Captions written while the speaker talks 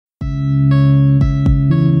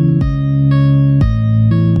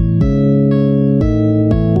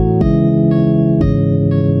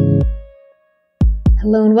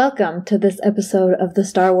Hello and welcome to this episode of the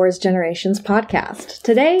Star Wars Generations podcast.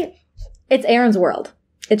 Today, it's Erin's world.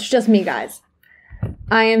 It's just me, guys.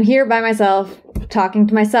 I am here by myself, talking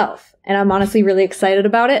to myself, and I'm honestly really excited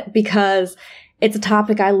about it because it's a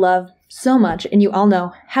topic I love so much, and you all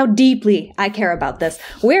know how deeply I care about this.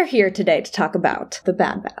 We're here today to talk about The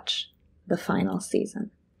Bad Batch, the final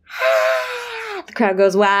season. The crowd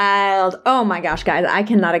goes wild. Oh my gosh, guys, I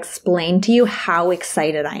cannot explain to you how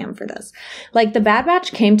excited I am for this. Like, The Bad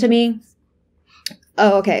Batch came to me.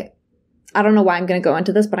 Oh, okay. I don't know why I'm going to go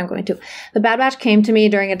into this, but I'm going to. The Bad Batch came to me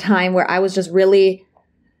during a time where I was just really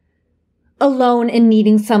alone and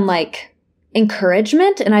needing some,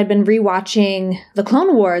 encouragement. And I'd been rewatching The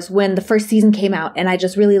Clone Wars when the first season came out, and I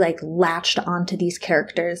just really, latched onto these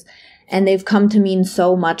characters. And they've come to mean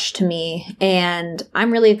so much to me. And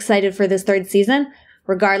I'm really excited for this third season,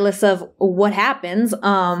 regardless of what happens.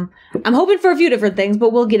 I'm hoping for a few different things,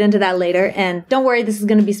 but we'll get into that later. And don't worry, this is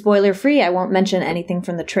going to be spoiler free. I won't mention anything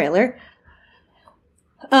from the trailer.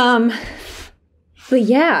 But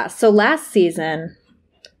yeah, so last season,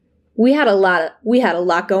 we had a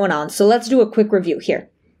lot going on. So let's do a quick review here.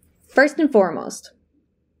 First and foremost,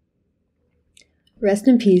 rest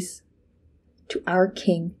in peace to our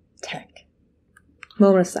king, Tech.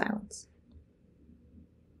 Moment of silence.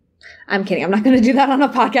 I'm kidding. I'm not going to do that on a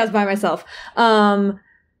podcast by myself. I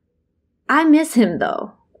miss him,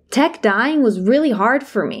 though. Tech dying was really hard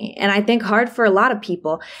for me, and I think hard for a lot of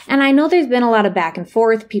people. And I know there's been a lot of back and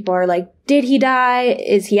forth. People are like, did he die?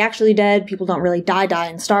 Is he actually dead? People don't really die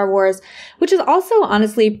in Star Wars, which is also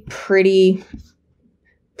honestly pretty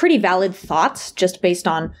valid thoughts just based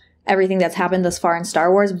on everything that's happened thus far in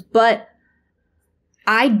Star Wars. But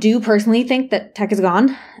I do personally think that Tech is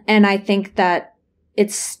gone, and I think that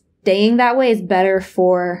it's staying that way is better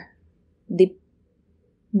for the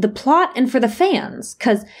plot and for the fans.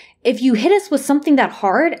 Because if you hit us with something that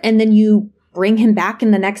hard and then you bring him back in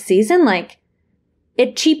the next season,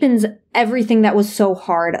 it cheapens everything that was so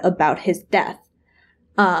hard about his death.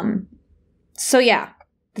 So yeah,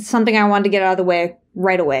 it's something I wanted to get out of the way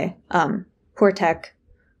right away. Poor Tech.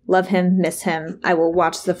 Love him, miss him. I will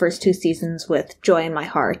watch the first 2 seasons with joy in my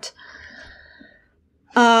heart.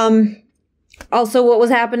 Also, what was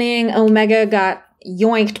happening? Omega got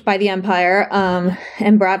yoinked by the Empire,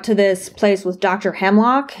 and brought to this place with Dr.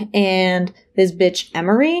 Hemlock and this bitch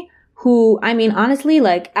Emery, who, I mean, honestly,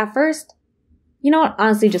 at first, you know what?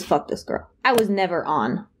 Honestly, just fuck this girl. I was never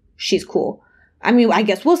on. She's cool. I mean, I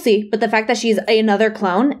guess we'll see. But the fact that she's another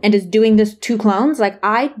clone and is doing this to clones,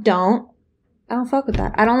 I don't fuck with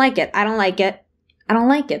that. I don't like it.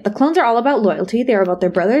 The clones are all about loyalty. They're about their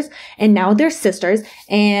brothers, and now they're sisters,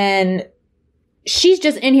 and she's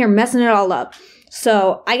just in here messing it all up.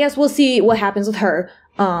 So I guess we'll see what happens with her.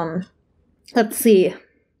 Let's see.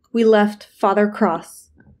 We left Father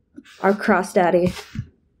Cross, our Cross Daddy,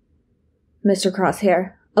 Mr.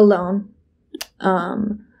 Crosshair, alone.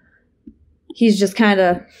 He's just kind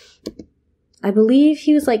of, I believe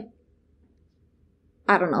he was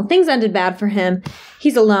I don't know. Things ended bad for him.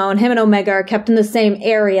 He's alone. Him and Omega are kept in the same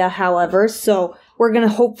area, however. So we're going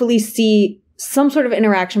to hopefully see some sort of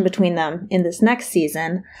interaction between them in this next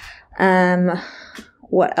season.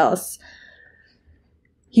 What else?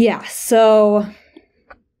 Yeah, so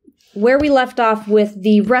where we left off with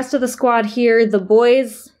the rest of the squad here, the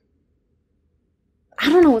boys, I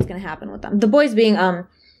don't know what's going to happen with them. The boys being,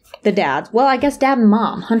 the dads. Well, I guess Dad and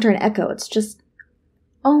Mom, Hunter and Echo. It's just,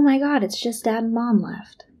 oh my god, it's just Dad and Mom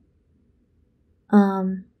left.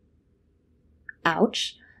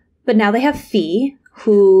 Ouch. But now they have Fee,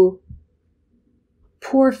 who,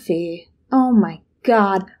 poor Fee. Oh my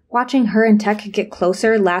god. Watching her and Tech get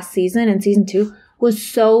closer last season in season 2 was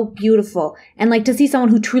so beautiful. And to see someone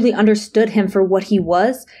who truly understood him for what he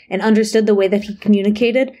was and understood the way that he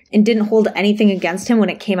communicated and didn't hold anything against him when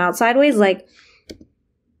it came out sideways,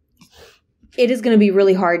 it is going to be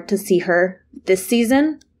really hard to see her this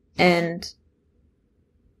season. And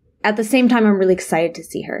at the same time, I'm really excited to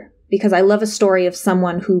see her because I love a story of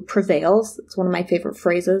someone who prevails. It's one of my favorite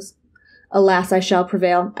phrases. Alas, I shall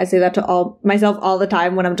prevail. I say that to myself all the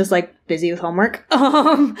time when I'm just busy with homework.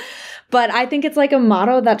 But I think it's a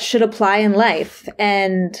motto that should apply in life.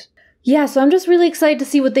 And yeah, so I'm just really excited to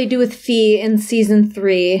see what they do with Fee in season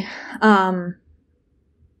 3.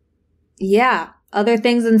 Yeah, other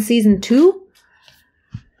things in season 2.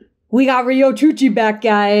 We got Rio Chuchi back,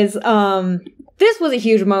 guys. This was a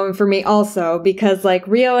huge moment for me also because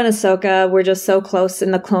Rio and Ahsoka were just so close in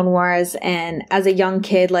the Clone Wars, and as a young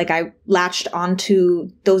kid, I latched onto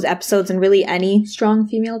those episodes and really any strong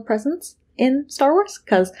female presence in Star Wars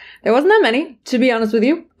because there wasn't that many, to be honest with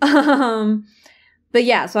you. But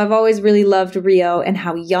yeah, so I've always really loved Rio and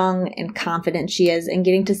how young and confident she is, and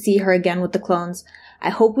getting to see her again with the clones. I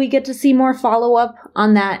hope we get to see more follow-up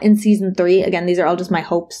on that in season 3. Again, these are all just my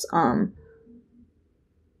hopes.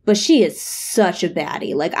 But she is such a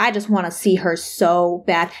baddie. Like, I just want to see her so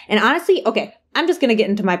bad. And honestly, okay, I'm just going to get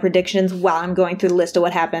into my predictions while I'm going through the list of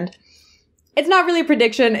what happened. It's not really a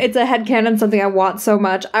prediction. It's a headcanon, something I want so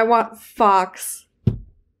much. I want Fox.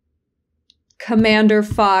 Commander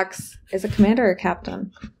Fox. Is it commander or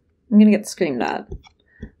captain? I'm going to get screamed at.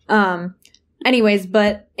 Anyways,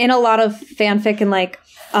 but in a lot of fanfic and like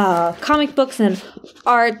comic books and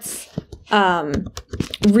arts,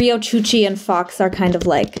 Rio, Chuchi, and Fox are kind of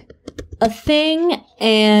like a thing,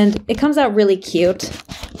 and it comes out really cute.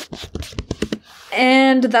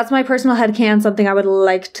 And that's my personal headcanon, something I would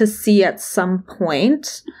like to see at some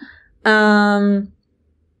point. I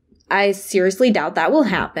seriously doubt that will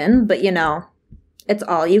happen, but you know, it's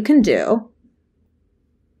all you can do.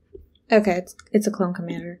 Okay, it's a clone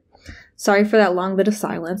commander. Sorry for that long bit of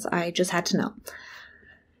silence. I just had to know.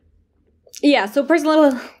 Yeah, so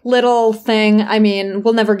personal little thing. I mean,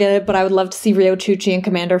 we'll never get it, but I would love to see Rio, Chuchi, and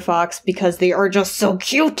Commander Fox because they are just so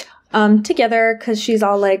cute together, because she's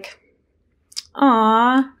all like,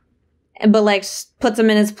 "Aw," but like puts him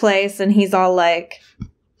in his place, and he's all like,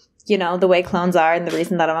 you know, the way clones are, and the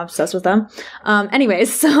reason that I'm obsessed with them.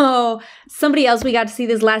 Anyways, so somebody else we got to see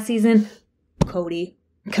this last season, Cody.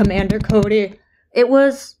 Commander Cody. It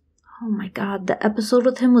was, oh my god, the episode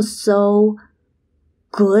with him was so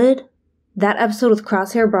good. That episode with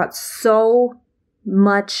Crosshair brought so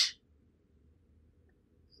much,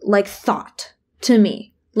 like, thought to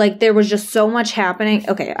me. Like, there was just so much happening.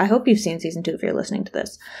 Okay, I hope you've seen season 2 if you're listening to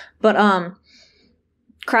this. But,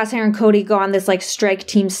 Crosshair and Cody go on this, like, strike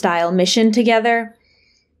team style mission together.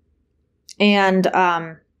 And,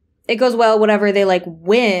 it goes well, whatever, they, like,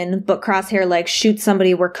 win, but Crosshair, like, shoots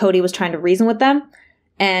somebody where Cody was trying to reason with them.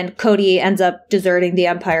 And Cody ends up deserting the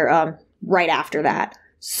Empire, right after that.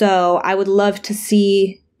 So I would love to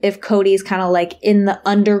see if Cody's kind of, like, in the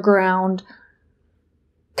underground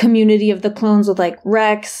community of the clones with, like,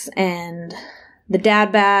 Rex and the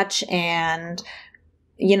Dad Batch and,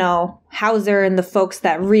 you know, Hauser and the folks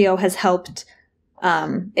that Rio has helped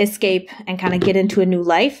escape and kind of get into a new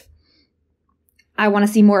life. I want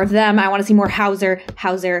to see more of them. I want to see more Hauser.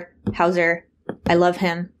 I love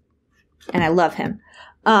him. And I love him.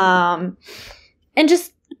 And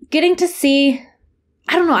just getting to see,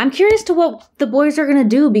 I don't know, I'm curious to what the boys are going to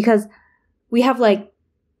do, because we have like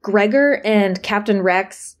Gregor and Captain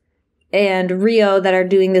Rex and Rio that are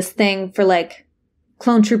doing this thing for like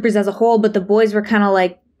clone troopers as a whole, but the boys were kind of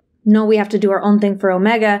like, no, we have to do our own thing for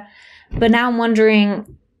Omega. But now I'm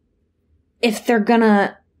wondering if they're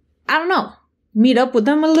gonna, I don't know, meet up with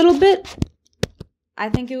them a little bit. I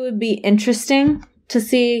think it would be interesting to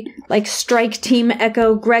see like Strike Team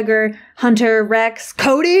Echo, Gregor, Hunter, Rex,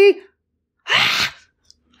 Cody.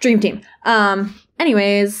 Dream Team.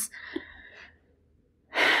 Anyways,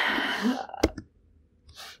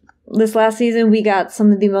 this last season we got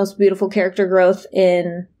some of the most beautiful character growth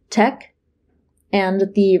in Tech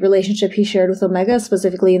and the relationship he shared with Omega,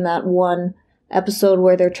 specifically in that one episode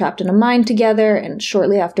where they're trapped in a mine together, and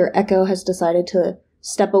shortly after Echo has decided to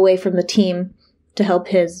step away from the team to help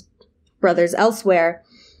his brothers elsewhere,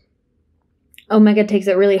 Omega takes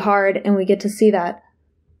it really hard, and we get to see that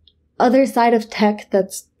other side of Tech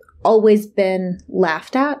that's always been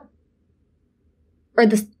laughed at, or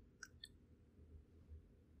just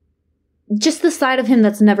the side of him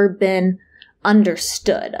that's never been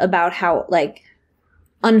understood, about how like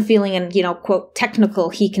unfeeling and, you know, quote,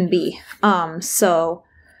 technical he can be. So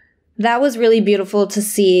that was really beautiful to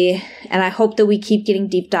see, and I hope that we keep getting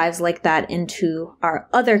deep dives like that into our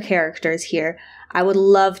other characters here. I would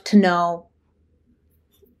love to know,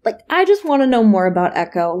 like, I just want to know more about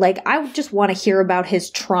Echo. Like, I just want to hear about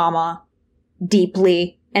his trauma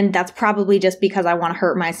deeply, and that's probably just because I want to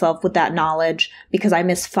hurt myself with that knowledge, because I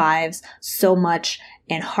miss Fives so much,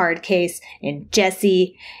 and Hardcase, and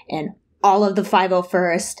Jesse, and all of the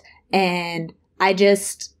 501st, and I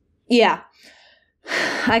just, yeah.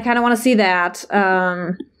 I kind of want to see that.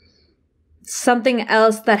 Something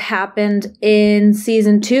else that happened in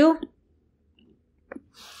season 2,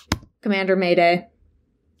 Commander Mayday.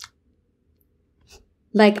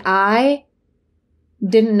 Like, I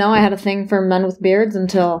didn't know I had a thing for men with beards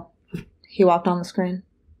until he walked on the screen.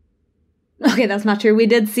 Okay, that's not true. We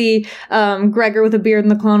did see Gregor with a beard in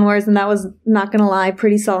the Clone Wars, and that was, not gonna lie,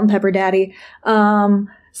 pretty salt and pepper daddy.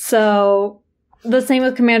 So the same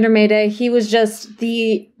with Commander Mayday. He was just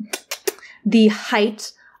the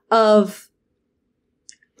height of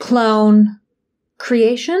clone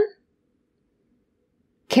creation.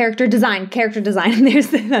 character design. That's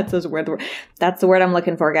the word I'm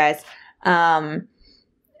looking for, guys.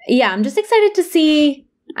 Yeah, I'm just excited to see.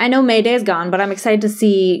 I know May Day is gone, but I'm excited to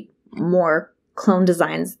see more clone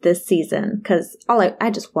designs this season because I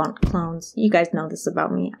just want clones. You guys know this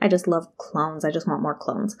about me. I just love clones. I just want more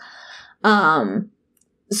clones.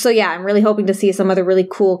 So yeah, I'm really hoping to see some other really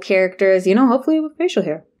cool characters, hopefully with facial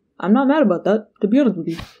hair. I'm not mad about that, to be honest with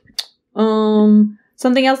you.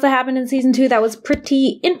 Something else that happened in season 2 that was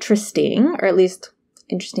pretty interesting, or at least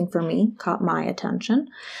interesting for me, caught my attention,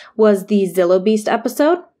 was the Zillow Beast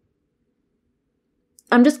episode.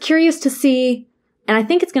 I'm just curious to see, and I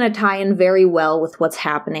think it's going to tie in very well with what's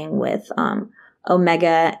happening with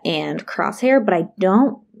Omega and Crosshair, but I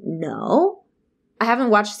don't know. I haven't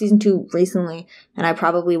watched season 2 recently, and I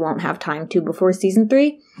probably won't have time to before season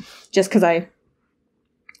 3, just because I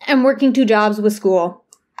am working 2 jobs with school.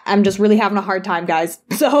 I'm just really having a hard time, guys.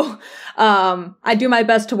 So I do my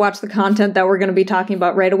best to watch the content that we're going to be talking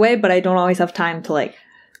about right away, but I don't always have time to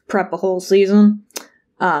prep a whole season.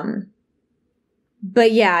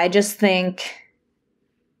 But yeah, I just think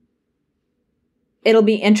it'll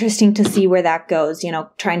be interesting to see where that goes,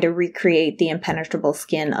 trying to recreate the impenetrable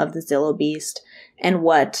skin of the Zillow Beast and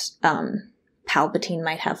what Palpatine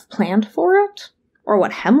might have planned for it, or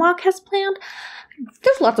what Hemlock has planned.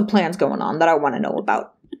 There's lots of plans going on that I want to know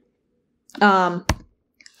about.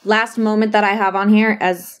 Last moment that I have on here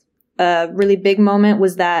as a really big moment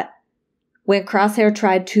was that when Crosshair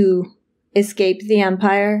tried to escape the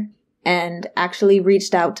Empire and actually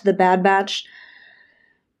reached out to the Bad Batch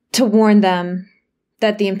to warn them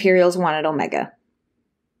that the Imperials wanted Omega.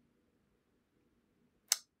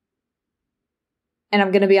 And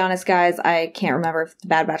I'm going to be honest, guys, I can't remember if the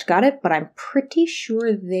Bad Batch got it, but I'm pretty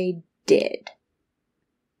sure they did.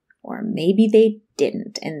 Or maybe they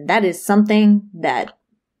didn't. And that is something that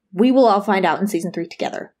we will all find out in season 3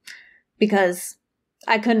 together. Because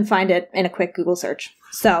I couldn't find it in a quick Google search.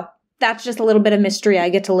 So that's just a little bit of mystery I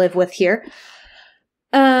get to live with here.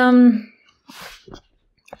 Oh,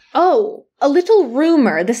 a little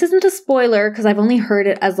rumor. This isn't a spoiler because I've only heard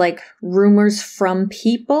it as rumors from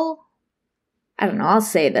people. I don't know, I'll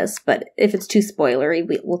say this, but if it's too spoilery,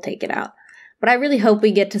 we'll take it out. But I really hope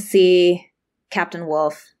we get to see Captain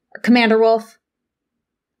Wolf. Commander Wolf.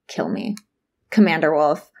 Kill me. Commander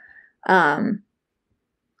Wolf.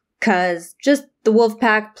 Cause just the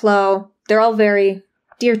Wolfpack, Plo, they're all very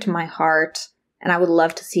dear to my heart. And I would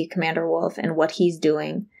love to see Commander Wolf and what he's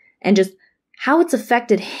doing. And just how it's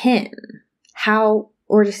affected him. How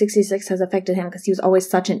Order 66 has affected him, because he was always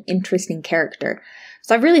such an interesting character.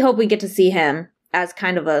 So I really hope we get to see him as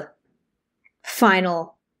kind of a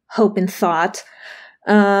final hope and thought.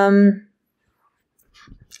 Other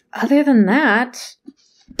than that,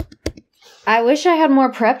 I wish I had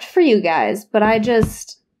more prepped for you guys, but I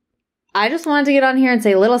just wanted to get on here and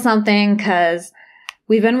say a little something because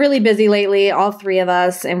we've been really busy lately, all 3 of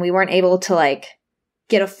us, and we weren't able to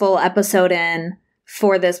get a full episode in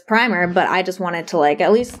for this primer, but I just wanted to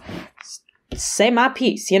at least say my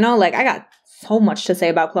piece, I got so much to say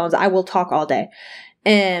about clones. I will talk all day.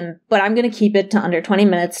 But I'm going to keep it to under 20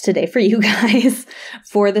 minutes today for you guys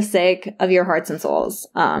for the sake of your hearts and souls.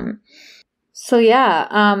 So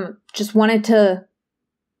yeah, just wanted to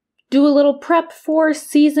do a little prep for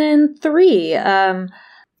season 3.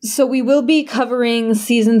 So we will be covering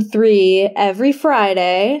season 3 every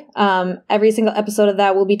Friday. Every single episode of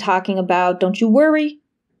that we'll be talking about Don't You Worry,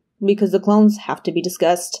 because the clones have to be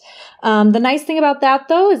discussed. The nice thing about that,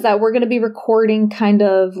 though, is that we're going to be recording kind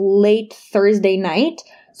of late Thursday night.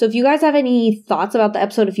 So if you guys have any thoughts about the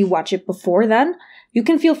episode, if you watch it before then, you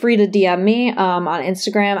can feel free to DM me on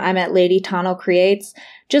Instagram. I'm at Lady Tano Creates.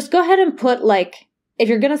 Just go ahead and put, if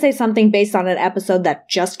you're going to say something based on an episode that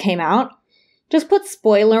just came out, just put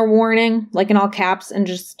spoiler warning, in all caps, and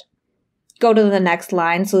just go to the next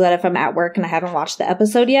line so that if I'm at work and I haven't watched the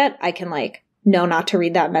episode yet, I can, know not to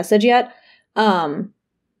read that message yet. But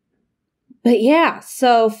yeah,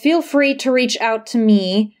 so feel free to reach out to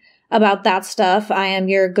me about that stuff. I am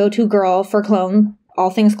your go-to girl for clone, all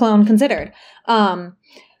things clone considered. And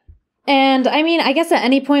I mean, I guess at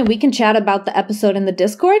any point we can chat about the episode in the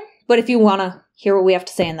Discord, but if you want to hear what we have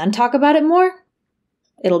to say and then talk about it more,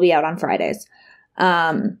 it'll be out on Fridays.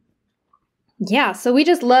 Yeah, so we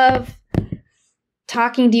just love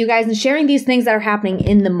talking to you guys and sharing these things that are happening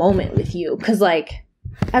in the moment with you. Because,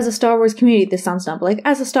 as a Star Wars community, this sounds dumb, but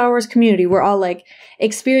as a Star Wars community, we're all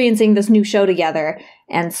experiencing this new show together.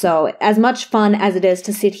 And so as much fun as it is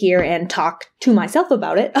to sit here and talk to myself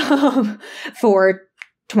about it for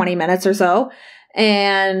 20 minutes or so,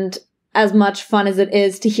 and as much fun as it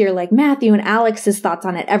is to hear like Matthew and Alex's thoughts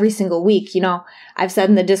on it every single week. You know, I've said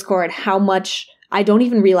in the Discord how much I don't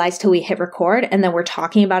even realize till we hit record and then we're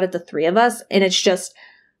talking about it, the three of us, and it's just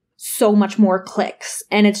so much more clicks.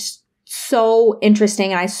 And it's so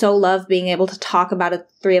interesting. And I so love being able to talk about it,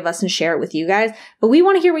 the three of us, and share it with you guys. But we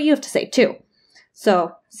want to hear what you have to say too.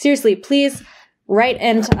 So seriously, please write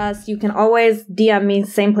into us. You can always DM me,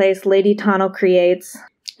 same place, Lady Tano Creates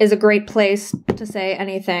is a great place to say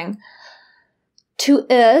anything to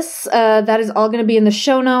us. That is all going to be in the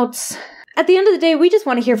show notes. At the end of the day, we just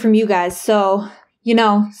want to hear from you guys. So, you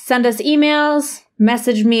know, send us emails,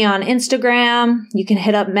 message me on Instagram. You can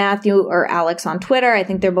hit up Matthew or Alex on Twitter. I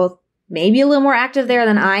think they're both maybe a little more active there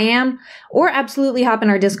than I am. Or absolutely hop in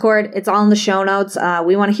our Discord. It's all in the show notes.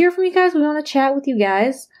 We want to hear from you guys. We want to chat with you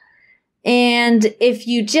guys. And if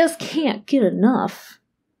you just can't get enough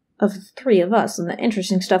of the three of us and the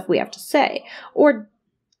interesting stuff we have to say, or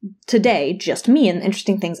today, just me and the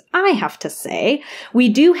interesting things I have to say, we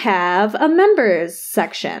do have a members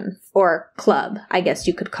section, or club, I guess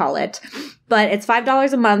you could call it. But it's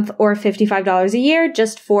 $5 a month or $55 a year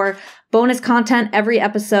just for bonus content every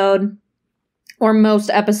episode, or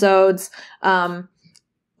most episodes.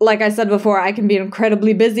 Like I said before, I can be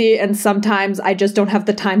incredibly busy, and sometimes I just don't have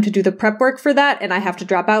the time to do the prep work for that, and I have to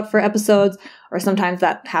drop out for episodes, or sometimes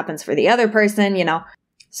that happens for the other person, you know.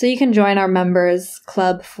 So you can join our members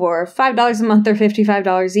club for $5 a month or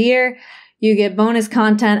 $55 a year. You get bonus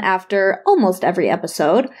content after almost every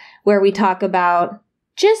episode, where we talk about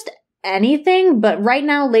just anything. But right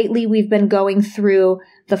now, lately, we've been going through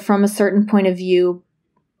the From a Certain Point of View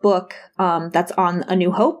book that's on A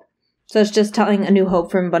New Hope. So it's just telling A New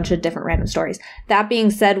Hope from a bunch of different random stories. That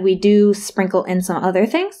being said, we do sprinkle in some other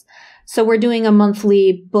things. So we're doing a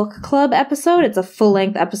monthly book club episode. It's a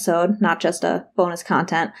full-length episode, not just a bonus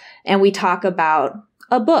content. And we talk about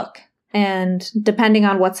a book. And depending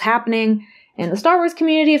on what's happening in the Star Wars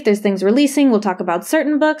community, if there's things releasing, we'll talk about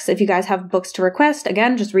certain books. If you guys have books to request,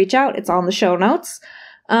 again, just reach out. It's all in the show notes.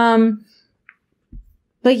 But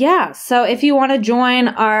yeah, so if you want to join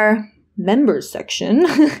our members section,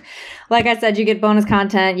 like I said, you get bonus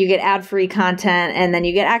content, you get ad-free content, and then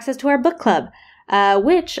you get access to our book club,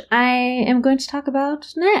 which I am going to talk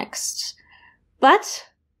about next. But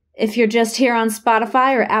if you're just here on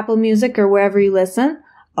Spotify or Apple Music or wherever you listen,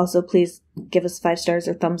 also please give us 5 stars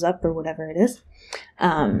or thumbs up or whatever it is.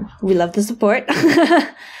 We love the support.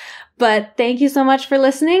 But thank you so much for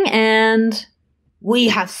listening, and we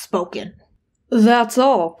have spoken. That's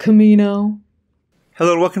all, Camino.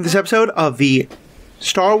 Hello and welcome to this episode of the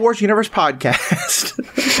Star Wars Universe Podcast.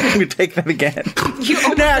 I'm going to take that again. You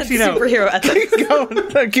almost said superhero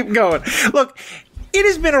ethics. Keep going. Look, it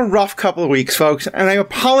has been a rough couple of weeks, folks, and I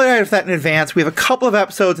apologize for that in advance. We have a couple of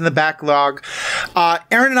episodes in the backlog.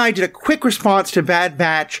 Erin and I did a quick response to Bad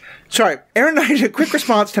Batch. Erin and I did a quick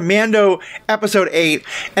response to Mando Episode 8,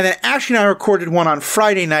 and then Ashley and I recorded one on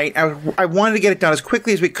Friday night. I wanted to get it done as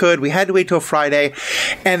quickly as we could. We had to wait till Friday,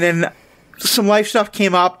 and then some life stuff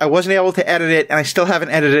came up. I wasn't able to edit it, and I still haven't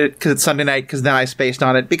edited it because it's Sunday night, because then I spaced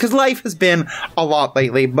on it, because life has been a lot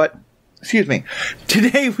lately. But, excuse me.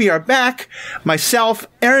 Today we are back. Myself,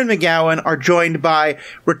 Erin McGowan, are joined by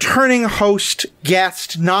returning host,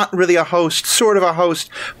 guest, not really a host, sort of a host,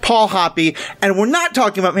 Paul Hoppy. And we're not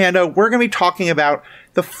talking about Mando. We're going to be talking about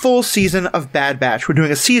the full season of Bad Batch. We're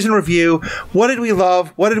doing a season review. What did we love?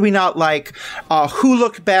 What did we not like? Who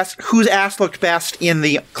looked best? Whose ass looked best in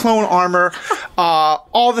the clone armor?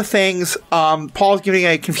 All the things. Paul's giving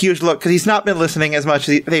a confused look because he's not been listening as much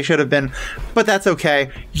as they should have been, but that's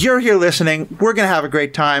okay. You're here listening. We're going to have a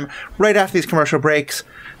great time right after these commercial breaks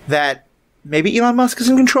that maybe Elon Musk is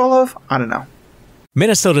in control of. I don't know.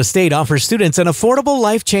 Minnesota State offers students an affordable,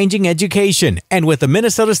 life-changing education. And with the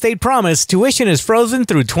Minnesota State Promise, tuition is frozen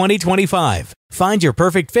through 2025. Find your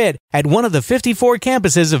perfect fit at one of the 54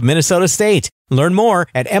 campuses of Minnesota State. Learn more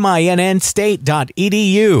at minnState.edu.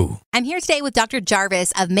 I'm here today with Dr.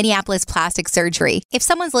 Jarvis of Minneapolis Plastic Surgery. If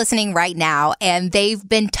someone's listening right now and they've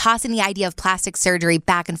been tossing the idea of plastic surgery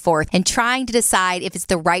back and forth and trying to decide if it's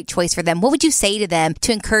the right choice for them, what would you say to them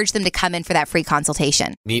to encourage them to come in for that free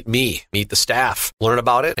consultation? Meet me, meet the staff, learn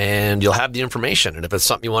about it, and you'll have the information. And if it's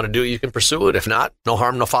something you want to do, you can pursue it. If not, no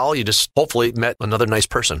harm, no foul. You just hopefully met another nice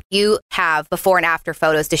person. You have before and after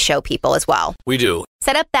photos to show people as well. We do.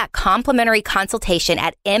 Set up that complimentary consultation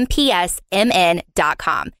at mpsmn.com.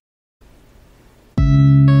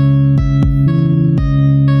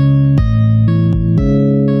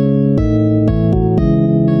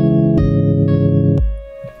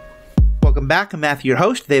 Welcome back. I'm Matthew, your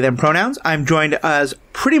host, they, them pronouns. I'm joined as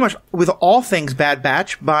pretty much with all things Bad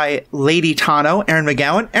Batch by Lady Tano, Erin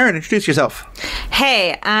McGowan. Erin, introduce yourself.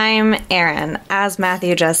 Hey, I'm Erin, as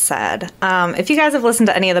Matthew just said. If you guys have listened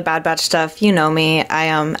to any of the Bad Batch stuff, you know me. I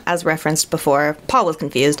am, as referenced before, Paul was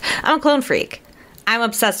confused. I'm a clone freak. I'm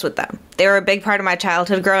obsessed with them. They were a big part of my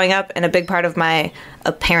childhood growing up and a big part of my,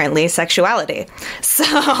 apparently, sexuality.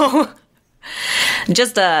 So,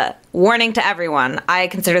 just a warning to everyone. I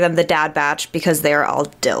consider them the Dad Batch because they are all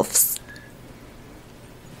DILFs.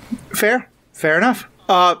 Fair enough.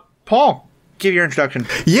 Paul, give your introduction.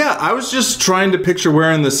 Yeah, I was just trying to picture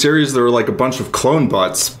where in the series there were like a bunch of clone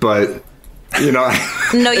butts, but, you know...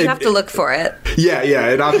 No, you have to look for it. Yeah,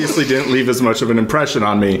 it obviously didn't leave as much of an impression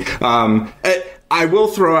on me. I will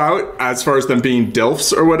throw out, as far as them being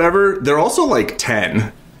DILFs or whatever, they're also like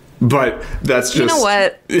 10. But that's just... You know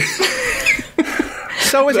what?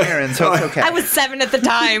 So was Erin, so it's okay. I was 7 at the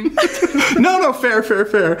time. No,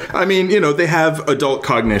 fair. I mean, you know, they have adult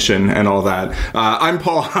cognition and all that. I'm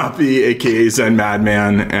Paul Hoppy, a.k.a. Zen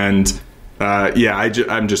Madman, and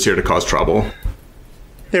I'm just here to cause trouble.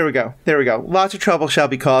 There we go. Lots of trouble shall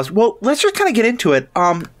be caused. Well, let's just kind of get into it.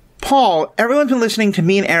 Paul, everyone's been listening to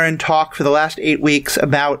me and Erin talk for the last 8 weeks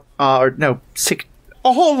about, a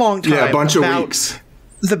whole long time. Yeah, a bunch of weeks.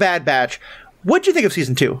 The Bad Batch. What'd you think of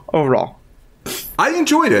season 2 overall? I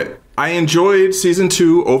enjoyed it. I enjoyed season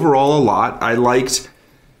 2 overall a lot. I liked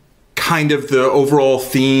kind of the overall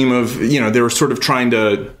theme of, you know, they were sort of trying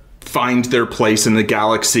to find their place in the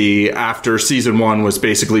galaxy after season 1 was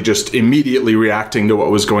basically just immediately reacting to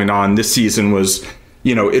what was going on. This season was,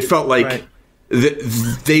 you know, it felt like... Right.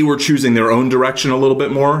 They were choosing their own direction a little bit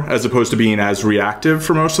more as opposed to being as reactive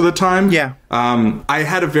for most of the time. Yeah. I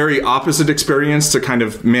had a very opposite experience to kind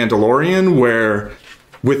of Mandalorian, where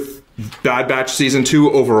with Bad Batch season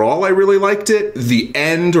 2 overall, I really liked it. The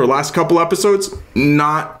end or last couple episodes,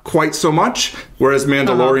 not quite so much. Whereas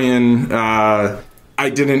Mandalorian, I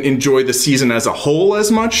didn't enjoy the season as a whole as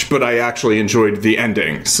much, but I actually enjoyed the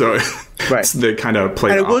ending. So right. They kind of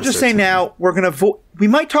played. And I will just say now, we're going to we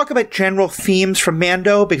might talk about general themes from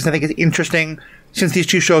Mando because I think it's interesting since these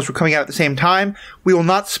two shows were coming out at the same time. We will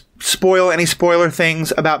not spoil any spoiler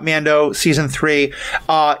things about Mando season 3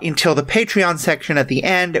 until the Patreon section at the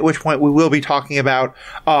end, at which point we will be talking about,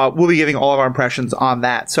 we'll be giving all of our impressions on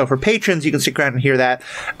that. So for patrons, you can stick around and hear that.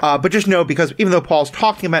 But just know, because even though Paul's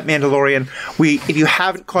talking about Mandalorian, if you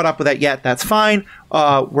haven't caught up with that yet, that's fine.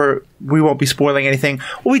 We won't be spoiling anything.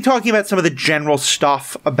 We'll be talking about some of the general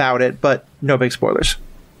stuff about it, but no big spoilers.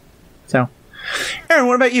 So, Erin,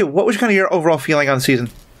 what about you? What was kind of your overall feeling on the season?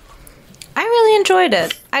 I really enjoyed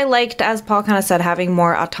it. I liked, as Paul kind of said, having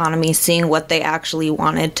more autonomy, seeing what they actually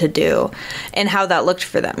wanted to do and how that looked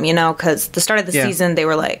for them, you know, because the start of the season, they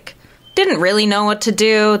were like, didn't really know what to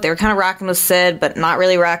do. They were kind of rocking with Sid, but not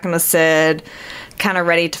really rocking with Sid, kind of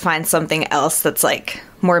ready to find something else that's like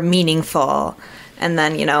more meaningful. And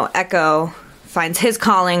then, you know, Echo finds his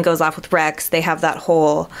calling, goes off with Rex. They have that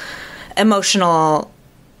whole emotional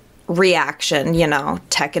reaction, you know,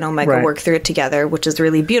 Tech and Omega work through it together, which is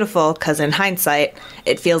really beautiful because in hindsight,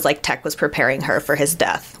 it feels like Tech was preparing her for his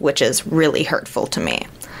death, which is really hurtful to me.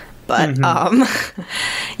 But,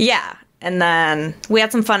 yeah. And then we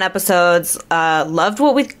had some fun episodes. Loved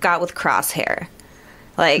what we got with Crosshair.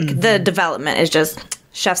 Like, the development is just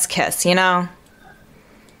chef's kiss, you know?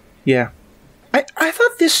 Yeah. I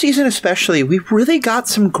thought this season especially, we really got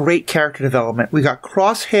some great character development. We got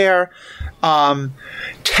Crosshair.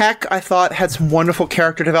 Tech, I thought, had some wonderful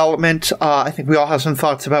character development. I think we all have some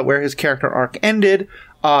thoughts about where his character arc ended.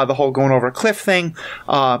 The whole going over a cliff thing.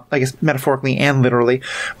 I guess metaphorically and literally.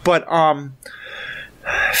 But,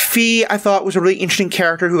 Fee, I thought, was a really interesting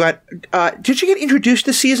character who got, did she get introduced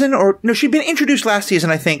this season? Or, no, she'd been introduced last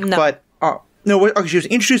season, I think, but, no, she was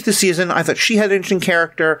introduced this season. I thought she had an interesting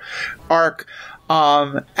character arc.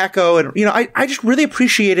 Echo, and, you know, I just really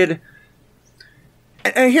appreciated,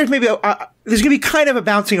 and here's maybe, there's going to be kind of a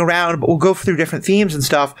bouncing around, but we'll go through different themes and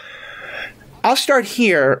stuff. I'll start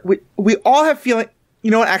here. We all have feeling,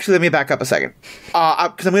 you know what, actually, let me back up a second.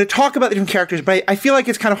 Because I'm going to talk about the different characters, but I feel like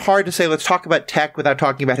it's kind of hard to say, let's talk about Tech without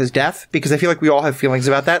talking about his death, because I feel like we all have feelings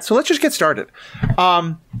about that. So let's just get started.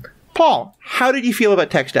 Paul, how did you feel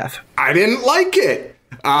about Tech's death? I didn't like it.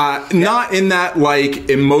 Not in that, like,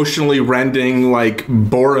 emotionally rending, like,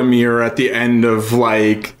 Boromir at the end of,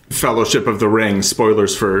 like, Fellowship of the Ring.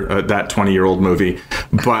 Spoilers for that 20-year-old movie.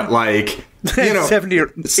 But, like, you know... 70 or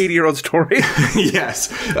 80-year-old story.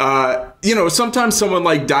 Yes. You know, sometimes someone,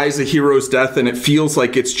 like, dies a hero's death and it feels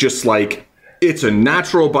like it's just, like, it's a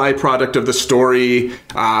natural byproduct of the story.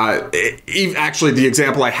 Actually, the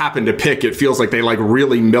example I happened to pick, it feels like they like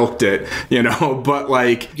really milked it, you know. But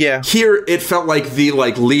like here, it felt like the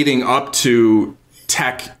like leading up to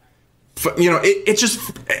Tech, you know,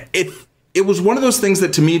 it was one of those things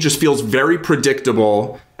that to me just feels very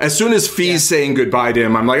predictable. As soon as Fee's saying goodbye to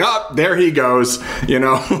him, I'm like, oh, there he goes. You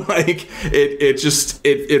know, like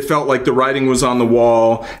it felt like the writing was on the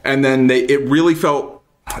wall. And then it really felt,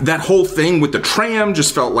 that whole thing with the tram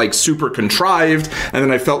just felt like super contrived. And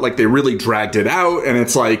then I felt like they really dragged it out. And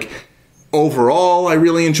it's like, overall, I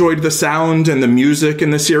really enjoyed the sound and the music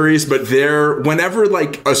in the series. But whenever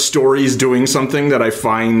like a story's doing something that I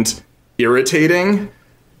find irritating,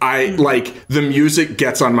 like the music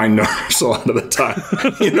gets on my nerves a lot of the time.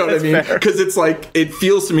 You know what I mean? Because it's like, it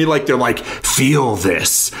feels to me like they're like, feel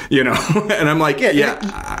this, you know? And I'm like,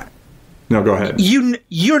 no, go ahead.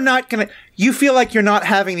 You're not going to, you feel like you're not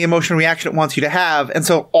having the emotional reaction it wants you to have. And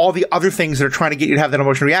so all the other things that are trying to get you to have that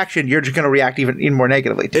emotional reaction, you're just going to react even more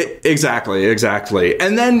negatively to. Exactly.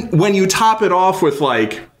 And then when you top it off with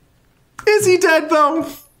like, is he dead though?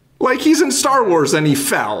 Like he's in Star Wars and he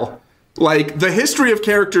fell. Like, the history of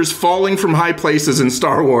characters falling from high places in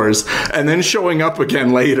Star Wars and then showing up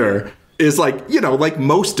again later is like, you know, like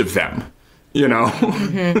most of them, you know?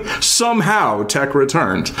 Mm-hmm. Somehow Tech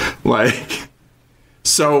returned. Like,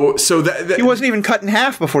 so that... He wasn't even cut in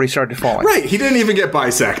half before he started falling. Right, he didn't even get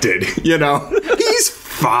bisected, you know? He's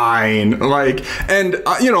fine. Like, and,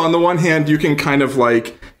 you know, on the one hand, you can kind of,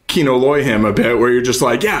 like, Kino Loy him a bit, where you're just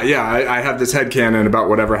like, I have this headcanon about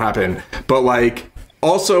whatever happened. But, like...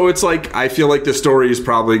 Also, it's like, I feel like the story is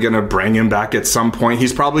probably going to bring him back at some point.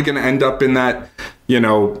 He's probably going to end up in that, you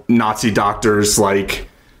know, Nazi doctor's, like,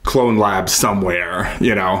 clone lab somewhere,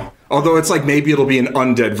 you know? Although it's like, maybe it'll be an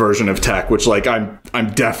undead version of Tech, which, like, I'm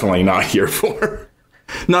definitely not here for.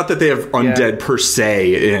 Not that they have undead per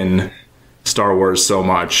se in Star Wars so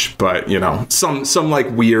much, but, you know, some like,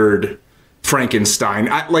 weird Frankenstein.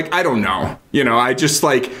 I don't know. You know, I just,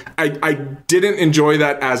 like, I didn't enjoy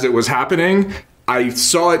that as it was happening. I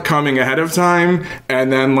saw it coming ahead of time,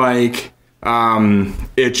 and then, like,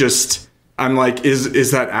 it just, I'm like,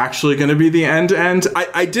 is that actually going to be the end?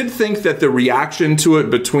 I did think that the reaction to it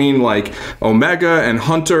between, like, Omega and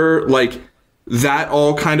Hunter, like, that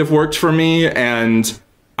all kind of worked for me, and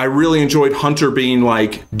I really enjoyed Hunter being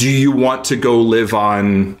like, do you want to go live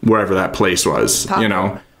on wherever that place was, you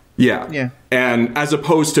know? Yeah. And as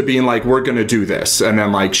opposed to being like, we're going to do this, and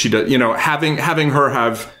then, like, she does, you know, having her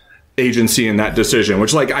have agency in that decision,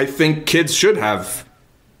 which, like, I think kids should have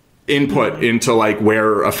input into, like,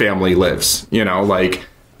 where a family lives, you know, like,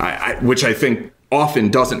 which I think often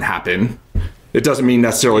doesn't happen. It doesn't mean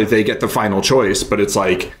necessarily they get the final choice, but it's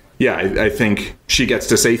like, I think she gets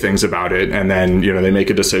to say things about it, and then, you know, they make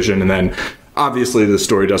a decision, and then obviously the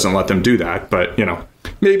story doesn't let them do that, but, you know,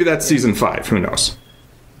 maybe that's season 5, who knows?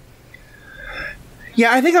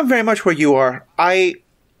 Yeah, I think I'm very much where you are.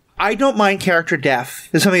 I don't mind character death.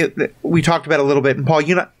 There's something that we talked about a little bit, and Paul,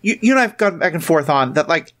 you and I've gone back and forth on that.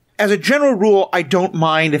 Like, as a general rule, I don't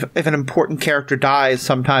mind if an important character dies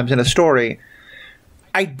sometimes in a story.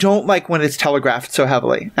 I don't like when it's telegraphed so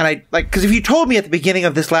heavily. And I like, because if you told me at the beginning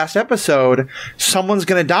of this last episode someone's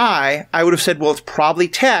going to die, I would have said, well, it's probably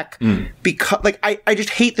Tech, because, like, I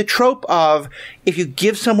just hate the trope of, if you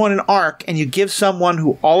give someone an arc and you give someone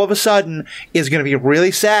who all of a sudden is going to be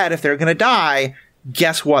really sad if they're going to die,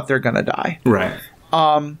 guess what? They're going to die. Right.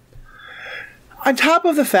 On top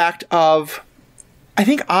of the fact of, I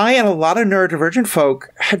think I and a lot of neurodivergent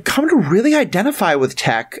folk had come to really identify with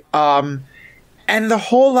Tech. And the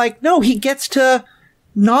whole, like, no, he gets to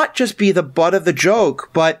not just be the butt of the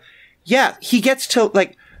joke, but he gets to,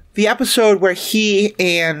 like, the episode where he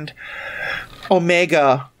and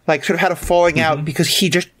Omega, like, sort of had a falling out because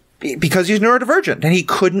he's neurodivergent and he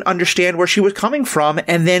couldn't understand where she was coming from.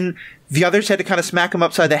 And then the others had to kind of smack him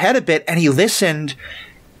upside the head a bit, and he listened,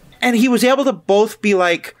 and he was able to both be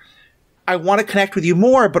like, I want to connect with you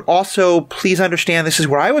more, but also please understand this is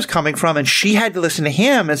where I was coming from. And she had to listen to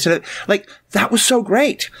him instead of, like, that was so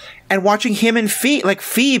great. And watching him and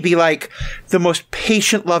Fee be like the most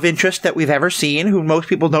patient love interest that we've ever seen, who most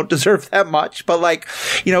people don't deserve that much, but, like,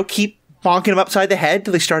 you know, keep bonking him upside the head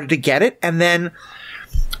till they started to get it. And then,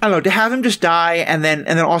 I don't know, to have him just die, and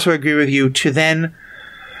then also agree with you to then,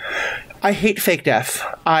 I hate fake death.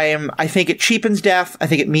 I think it cheapens death. I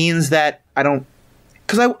think it means that I don't,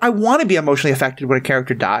 because I want to be emotionally affected when a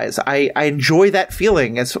character dies. I enjoy that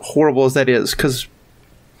feeling, as horrible as that is, because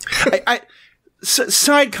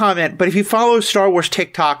side comment, but if you follow Star Wars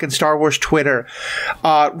TikTok and Star Wars Twitter,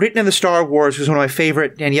 Written in the Star Wars was one of my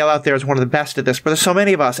favorite. Danielle out there is one of the best at this, but there's so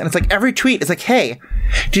many of us. And it's like every tweet is like, hey,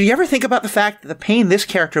 did you ever think about the fact that the pain this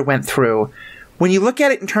character went through, when you look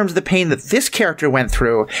at it in terms of the pain that this character went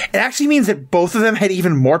through, it actually means that both of them had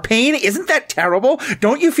even more pain? Isn't that terrible?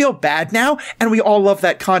 Don't you feel bad now? And we all love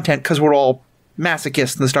that content because we're all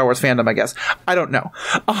masochists in the Star Wars fandom, I guess. I don't know.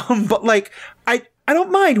 But like, I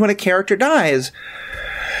don't mind when a character dies,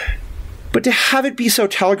 but to have it be so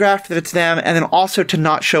telegraphed that it's them, and then also to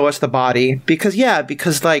not show us the body, because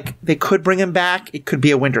like they could bring him back. It could be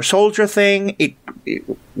a Winter Soldier thing. It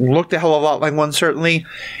looked a hell of a lot like one, certainly.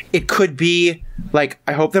 It could be like,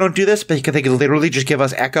 I hope they don't do this, but they could literally just give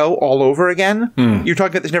us Echo all over again. You're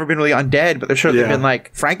talking about there's never been really undead, but there's certainly been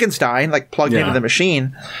like Frankenstein, like plugged into the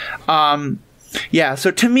machine. Yeah,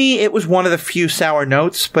 so to me, it was one of the few sour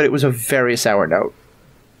notes, but it was a very sour note.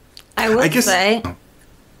 I say...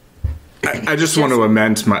 I just want to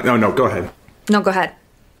amend my... No, go ahead. No, go ahead.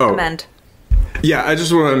 Amend. Yeah, I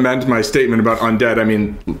just want to amend my statement about undead. I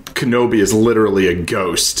mean, Kenobi is literally a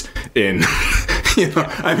ghost in...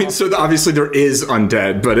 I mean, so obviously there is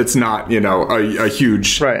undead, but it's not, a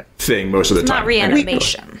huge thing most of the time. Not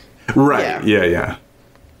reanimation. Right, yeah.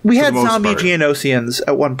 We had zombie Geonosians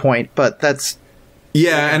at one point, but that's...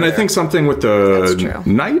 Yeah, and I think something with the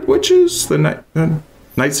Night Witches? The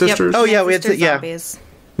Night Sisters? Yep. Oh, yeah, we had... zombies.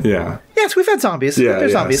 Yeah. Yes, we've had zombies. Yeah,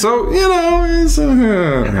 There's zombies. So, it's...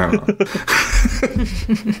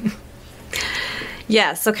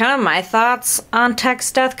 Yeah, so kind of my thoughts on Tech's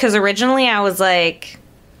death, because originally I was like,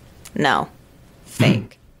 no,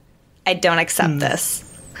 fake. I don't accept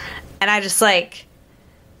this. And I just,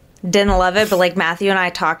 didn't love it, but, Matthew and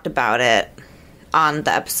I talked about it on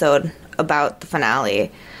the episode about the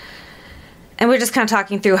finale. And we were just kind of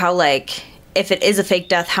talking through how, if it is a fake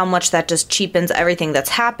death, how much that just cheapens everything that's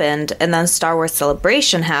happened. And then Star Wars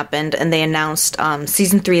Celebration happened, and they announced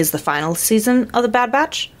Season 3 is the final season of The Bad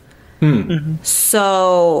Batch.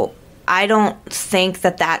 So I don't think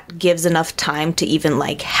that gives enough time to even,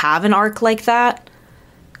 have an arc like that.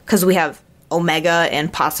 Because we have Omega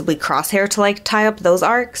and possibly Crosshair to, tie up those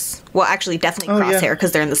arcs. Well, actually, definitely Crosshair,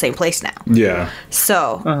 because they're in the same place now. Yeah.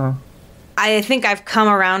 So I think I've come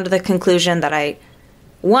around to the conclusion that I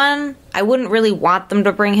wouldn't really want them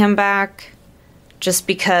to bring him back just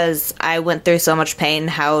because I went through so much pain.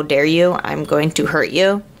 How dare you? I'm going to hurt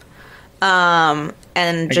you.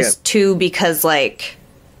 And just two, because, what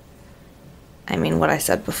I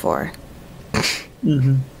said before.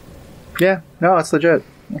 Yeah, no, it's legit.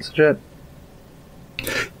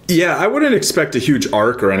 Yeah, I wouldn't expect a huge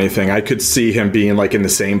arc or anything. I could see him being, in the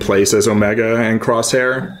same place as Omega and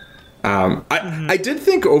Crosshair. I did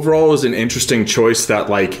think overall it was an interesting choice that,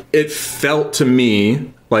 it felt to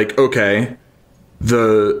me okay,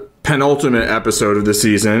 the penultimate episode of the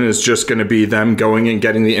season is just going to be them going and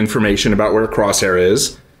getting the information about where Crosshair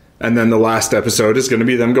is, and then the last episode is going to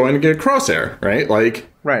be them going to get Crosshair, right?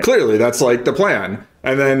 Clearly that's, the plan.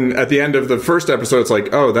 And then at the end of the first episode, it's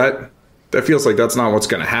that feels like that's not what's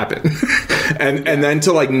going to happen. and then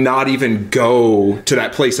to, not even go to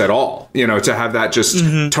that place at all, to have that just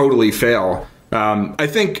totally fail. I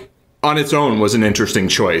think on its own was an interesting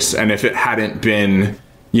choice. And if it hadn't been,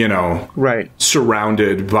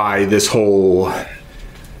 surrounded by this whole,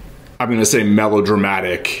 I'm going to say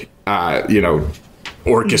melodramatic,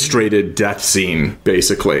 orchestrated death scene,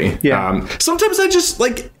 basically. Yeah. Sometimes I just,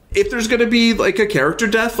 if there's going to be, a character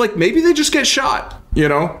death, maybe they just get shot,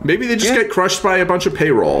 Maybe they just get crushed by a bunch of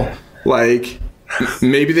payroll.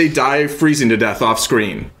 Maybe they die freezing to death off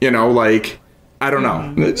screen, I don't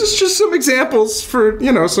know. Just some examples for,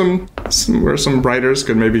 some where some writers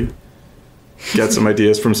could maybe get some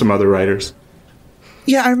ideas from some other writers.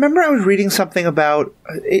 Yeah, I remember I was reading something about,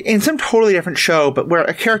 in some totally different show, but where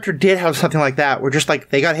a character did have something like that, where just,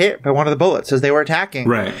 they got hit by one of the bullets as they were attacking.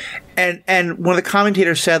 Right. And one of the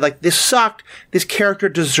commentators said, this sucked. This character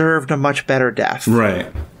deserved a much better death.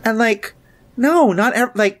 Right. And, no, not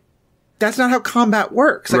that's not how combat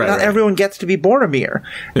works. Not everyone gets to be Boromir.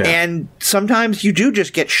 Yeah. And sometimes you do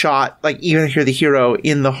just get shot, even if you're the hero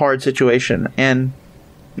in the hard situation. And,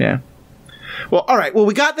 yeah. Well, all right. Well,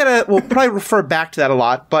 we got that. We'll probably refer back to that a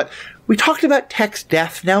lot, but we talked about Tech's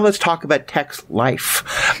death. Now let's talk about Tech's life.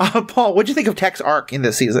 Paul, what did you think of Tech's arc in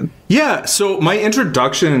this season? Yeah. So my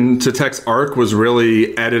introduction to Tech's arc was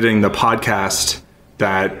really editing the podcast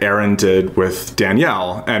that Erin did with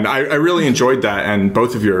Danielle. And I really enjoyed that and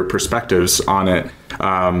both of your perspectives on it.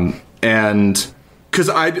 And because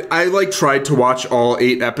I tried to watch all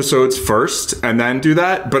 8 episodes first and then do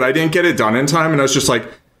that, but I didn't get it done in time. And I was just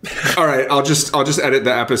All right, I'll just edit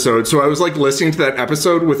the episode. So I was like listening to that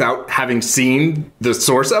episode without having seen the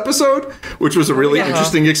source episode, which was a really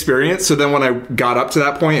interesting experience. So then when I got up to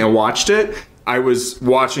that point and watched it, I was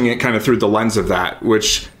watching it kind of through the lens of that,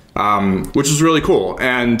 which was really cool.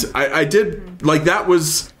 And I did like, that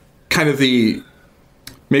was kind of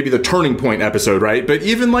maybe the turning point episode, right? But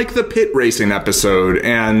even like the pit racing episode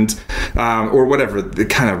and or whatever the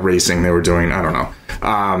kind of racing they were doing, I don't know.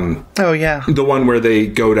 The one where they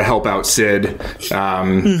go to help out Sid,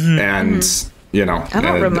 and you know, I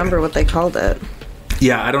don't remember what they called it.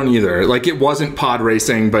 Yeah, I don't either. Like, it wasn't pod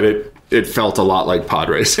racing, but it felt a lot like pod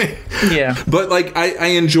racing. Yeah. But like, I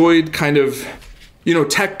enjoyed kind of, you know,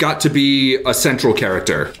 Tech got to be a central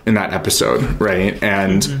character in that episode, right?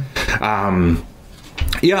 And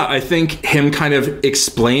yeah, I think him kind of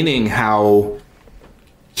explaining how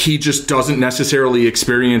he just doesn't necessarily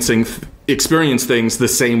experience things the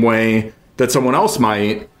same way that someone else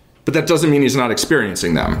might, but that doesn't mean he's not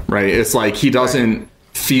experiencing them, right? It's like he doesn't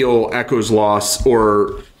feel Echo's loss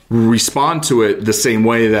or respond to it the same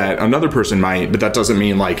way that another person might, but that doesn't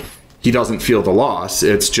mean like he doesn't feel the loss.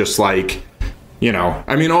 It's just like, you know,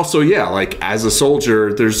 I mean, also, yeah, like as a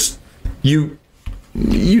soldier, there's you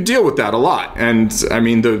deal with that a lot. And I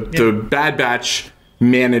mean, the Bad Batch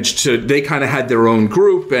they kind of had their own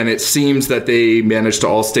group, and it seems that they managed to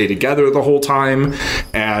all stay together the whole time.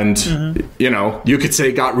 And, you know, you could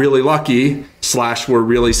say got really lucky / were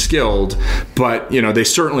really skilled, but, you know, they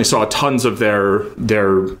certainly saw tons of their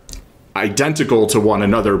identical to one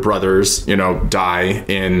another brothers, you know, die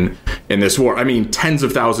in this war. I mean, tens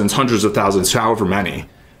of thousands, hundreds of thousands, however many,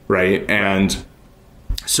 right? And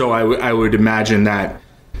so I would imagine that,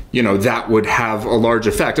 you know, that would have a large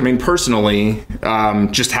effect. I mean, personally,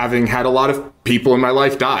 just having had a lot of people in my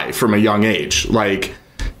life die from a young age, like,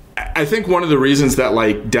 I think one of the reasons that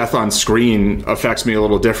like death on screen affects me a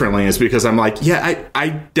little differently is because I'm like, yeah, I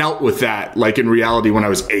dealt with that like in reality when I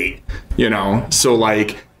was 8, you know? So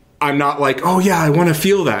like, I'm not like, oh yeah, I want to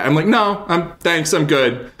feel that. I'm like, no, thanks, I'm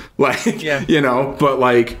good. Like, you know, but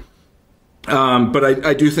like, but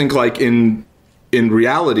I do think like in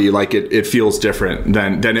reality, like it feels different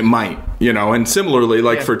than it might, you know. And similarly,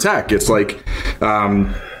 like for Tech, it's like,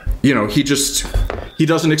 you know, he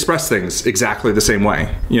doesn't express things exactly the same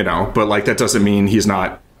way, you know, but like that doesn't mean he's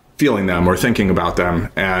not feeling them or thinking about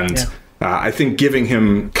them. And I think giving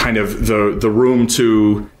him kind of the room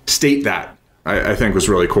to state that, I think was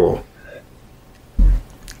really cool.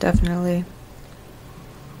 Definitely.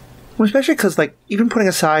 Well, especially because, like, even putting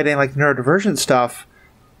aside any, like, neurodivergent stuff,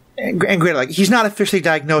 and granted, like, he's not officially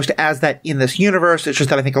diagnosed as that in this universe. It's just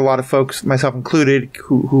that I think a lot of folks, myself included,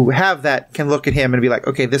 who have that can look at him and be like,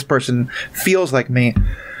 okay, this person feels like me.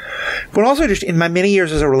 But also just in my many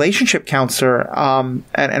years as a relationship counselor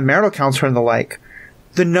and marital counselor and the like,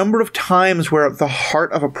 the number of times where the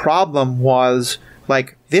heart of a problem was,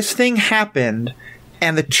 like, this thing happened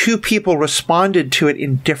and the two people responded to it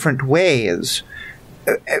in different ways.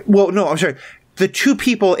 Well, no, I'm sorry. The two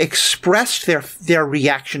people expressed their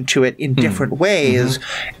reaction to it in different ways.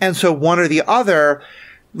 And so one or the other,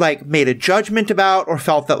 like, made a judgment about or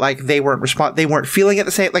felt that, like, they weren't feeling it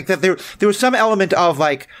the same. Like, that there was some element of,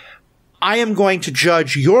 like, I am going to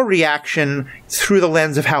judge your reaction through the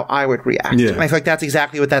lens of how I would react. Yeah. And I feel like that's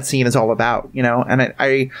exactly what that scene is all about, you know? And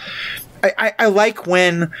I like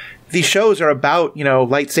when these shows are about, you know,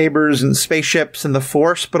 lightsabers and spaceships and the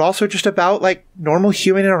Force, but also just about, like, normal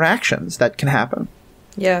human interactions that can happen.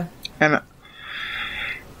 Yeah. And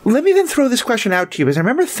let me then throw this question out to you, because I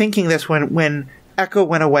remember thinking this when Echo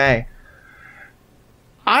went away.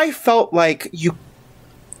 I felt like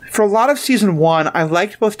for a lot of season 1, I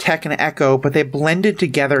liked both Tech and Echo, but they blended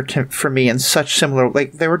together for me in such similar,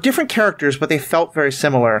 like, they were different characters, but they felt very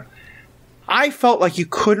similar. I felt like you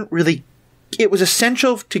couldn't really, it was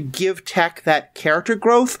essential to give Tech that character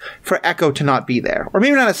growth for Echo to not be there. Or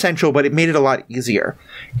maybe not essential, but it made it a lot easier.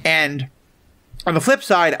 And on the flip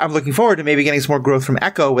side, I'm looking forward to maybe getting some more growth from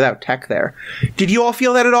Echo without Tech there. Did you all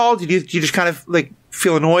feel that at all? Did you just kind of, like,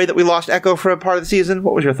 feel annoyed that we lost Echo for a part of the season?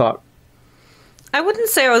 What was your thought? I wouldn't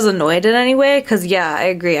say I was annoyed in any way, because, yeah, I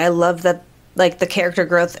agree. I love that, like, the character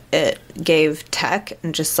growth it gave Tech,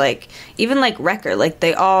 and just, like, even, like, Wrecker, like,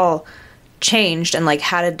 they all changed and, like,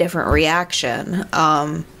 had a different reaction.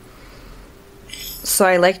 So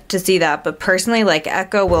I like to see that. But personally, like,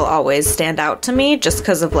 Echo will always stand out to me just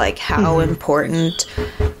because of, like, how important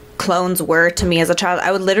clones were to me as a child,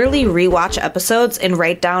 I would literally rewatch episodes and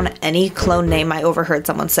write down any clone name I overheard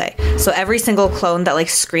someone say. So every single clone that like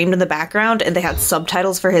screamed in the background and they had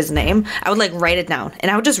subtitles for his name, I would like write it down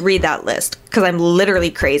and I would just read that list because I'm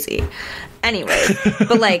literally crazy. Anyway,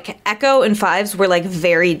 but like Echo and Fives were like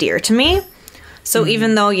very dear to me. So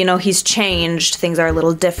even though, you know, he's changed, things are a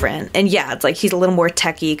little different. And yeah, it's like he's a little more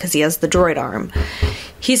techie because he has the droid arm.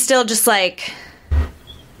 He's still just like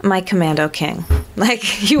my commando king. Like,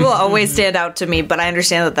 he will always stand out to me, but I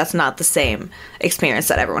understand that that's not the same experience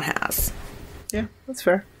that everyone has. Yeah, that's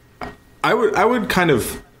fair. I would kind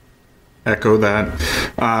of echo that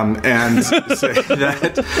and say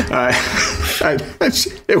that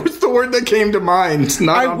it was the word that came to mind,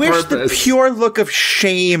 not on purpose. I wish the pure look of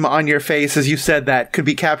shame on your face as you said that could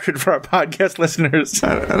be captured for our podcast listeners.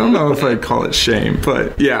 I don't know if I'd call it shame,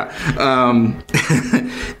 but yeah.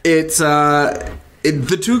 It's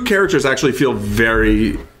the two characters actually feel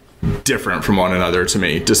very different from one another to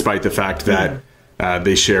me, despite the fact that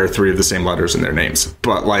they share 3 of the same letters in their names.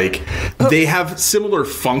 But, like, they have similar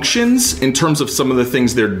functions in terms of some of the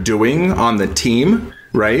things they're doing on the team,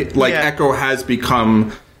 right? Like, Echo has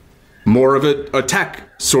become more of a tech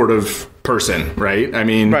sort of person, right? I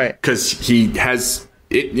mean, because he has,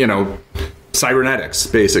 you know, cybernetics,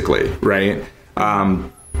 basically, right?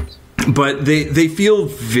 But they feel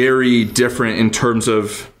very different in terms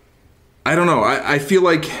of, I don't know, I feel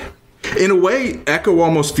like, in a way, Echo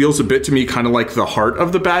almost feels a bit to me kind of like the heart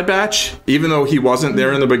of the Bad Batch, even though he wasn't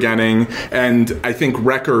there in the beginning. And I think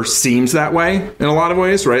Wrecker seems that way in a lot of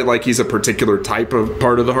ways, right? Like he's a particular type of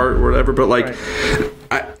part of the heart or whatever. But like,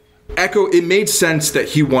 Echo, it made sense that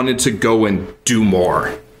he wanted to go and do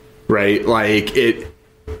more, right? Like it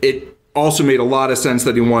also made a lot of sense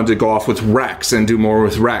that he wanted to go off with Rex and do more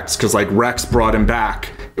with Rex, because like Rex brought him back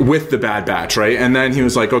with the Bad Batch, right? And then he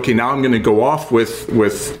was like, okay, now I'm going to go off with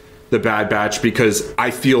the Bad Batch because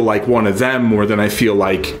I feel like one of them more than I feel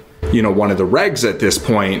like, you know, one of the regs at this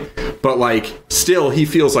point. But like, still, he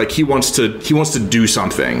feels like he wants to do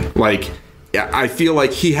something. Like, I feel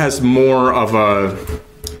like he has more of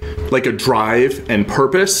a drive and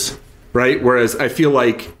purpose, right? Whereas I feel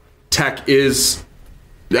like Tech is,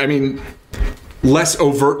 I mean, less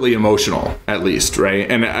overtly emotional, at least, right?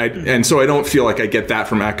 And so I don't feel like I get that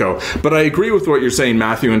from Echo. But I agree with what you're saying,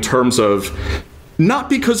 Matthew, in terms of not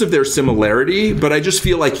because of their similarity, but I just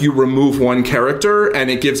feel like you remove one character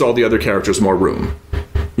and it gives all the other characters more room,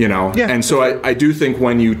 you know? Yeah. And so I do think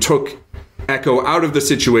when you took Echo out of the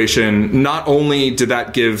situation, not only did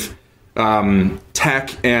that give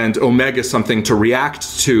Tech and Omega something to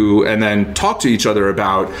react to and then talk to each other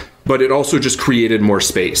about, but it also just created more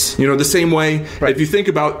space. You know, the same way, if you think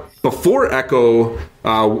about before Echo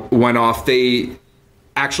went off, they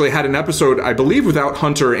actually had an episode, I believe, without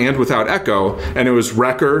Hunter and without Echo, and it was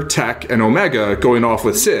Wrecker, Tech, and Omega going off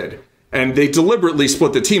with Sid. And they deliberately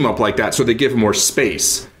split the team up like that so they give more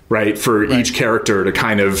space, right, for each character to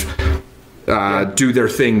kind of do their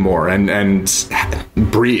thing more and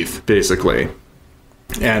breathe, basically.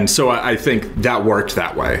 And so I think that worked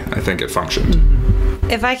that way. I think it functioned.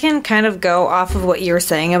 If I can kind of go off of what you were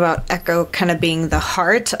saying about Echo kind of being the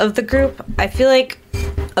heart of the group, I feel like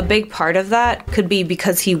a big part of that could be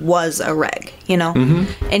because he was a reg, you know?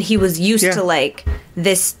 Mm-hmm. And he was used to, like,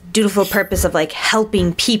 this dutiful purpose of, like,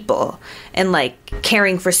 helping people and, like,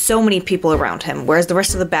 caring for so many people around him. Whereas the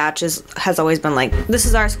rest of the batch has always been like, this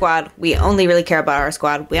is our squad. We only really care about our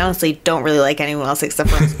squad. We honestly don't really like anyone else except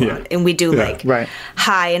for our squad. And we do,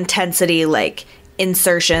 high intensity, like,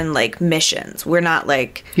 insertion, like, missions. We're not,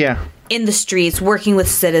 like, in the streets, working with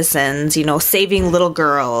citizens, you know, saving little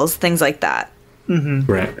girls, things like that.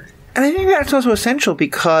 Mm-hmm. Right. And I think that's also essential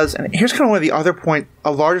because, and here's kind of one of the other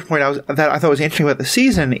a larger point that I thought was interesting about the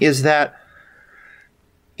season is that,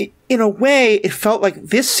 in a way, it felt like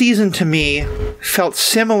this season to me felt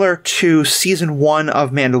similar to season 1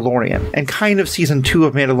 of Mandalorian and kind of season 2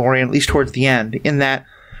 of Mandalorian, at least towards the end, in that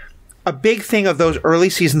a big thing of those early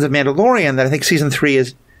seasons of Mandalorian that I think season 3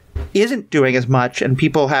 isn't doing as much, and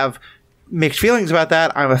people have mixed feelings about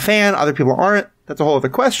that. I'm a fan, other people aren't. That's a whole other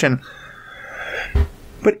question.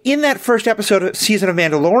 But in that first season of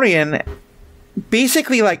Mandalorian,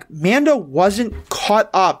 basically, like, Mando wasn't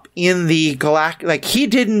caught up in the galactic, like, he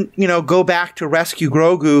didn't, you know, go back to rescue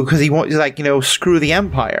Grogu because he wanted, like, you know, screw the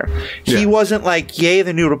Empire. He wasn't like, yay,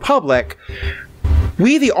 the New Republic.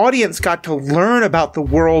 We, the audience, got to learn about the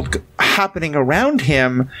world happening around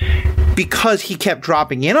him because he kept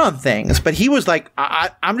dropping in on things. But he was like,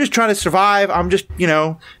 I'm just trying to survive. I'm just, you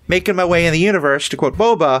know, making my way in the universe, to quote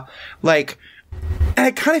Boba. Like, and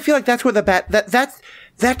I kind of feel like that's where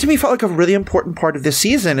that to me felt like a really important part of this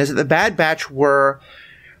season, is that the Bad Batch were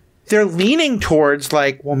they're leaning towards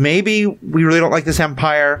like, well, maybe we really don't like this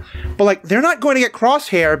Empire, but like they're not going to get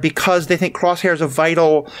Crosshair because they think Crosshair is a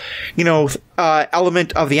vital,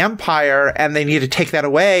 element of the Empire, and they need to take that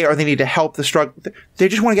away, or they need to help the struggle. They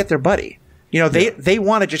just want to get their buddy. They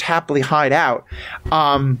want to just happily hide out.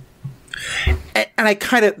 And I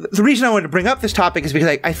the reason I wanted to bring up this topic is because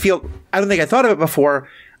I don't think I thought of it before.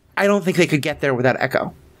 I don't think they could get there without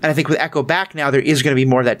Echo. And I think with Echo back now, there is going to be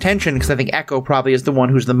more of that tension, because I think Echo probably is the one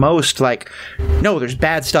who's the most like, no, there's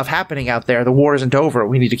bad stuff happening out there. The war isn't over.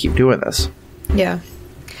 We need to keep doing this. Yeah.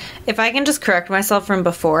 If I can just correct myself from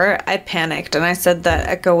before, I panicked and I said that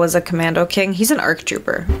Echo was a commando king. He's an ARC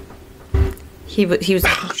trooper. He was a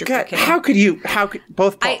trooper king. How could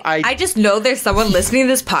both? I just know there's someone listening to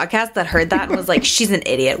this podcast that heard that and was like, she's an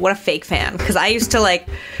idiot. What a fake fan. Because I used to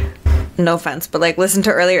no offense, but listen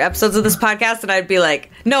to earlier episodes of this podcast and I'd be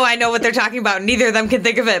like, no, I know what they're talking about. Neither of them can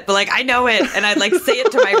think of it, but I know it. And I'd say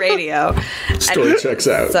it to my radio. Story checks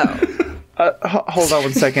out. So, hold on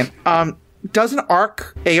one second. Doesn't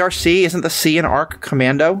ARC, isn't the C an ARC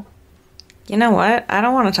commando? You know what? I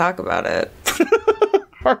don't want to talk about it.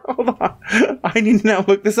 Hold on. I need to now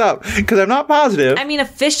look this up because I'm not positive. I mean,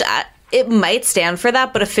 it might stand for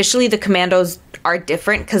that, but officially the commandos are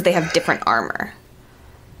different because they have different armor.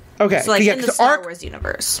 Okay. So in the Star Wars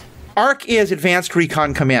universe. ARC is Advanced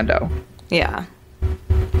Recon Commando. Yeah.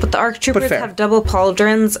 But the ARC troopers have double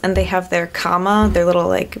pauldrons and they have their kama, their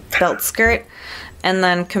little belt skirt. And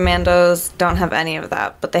then commandos don't have any of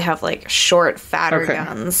that, but they have short, fatter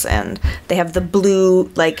guns, and they have the blue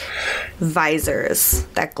visors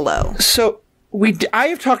that glow. So I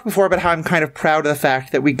have talked before about how I'm kind of proud of the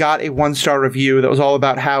fact that we got a 1-star review that was all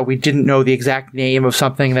about how we didn't know the exact name of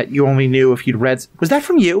something that you only knew if you'd read. Was that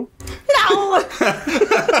from you? No.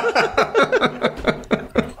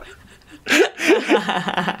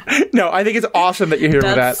 No, I think it's awesome that you're here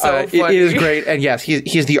with that. So it is great, and yes,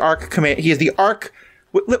 he's the ARC command. He is the ARC.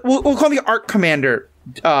 We'll call him the ARC commander.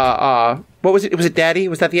 What was it? Was it Daddy?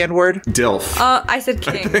 Was that the N word? Dilf. I said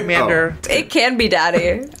King. Commander. Oh. It can be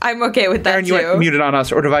Daddy. I'm okay with that. Aaron, you went muted on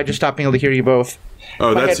us, or did I just stop being able to hear you both?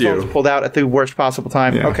 Oh, My that's headphones you. Pulled out at the worst possible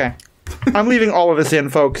time. Yeah. Okay. I'm leaving all of this in,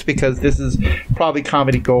 folks, because this is probably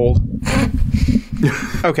comedy gold.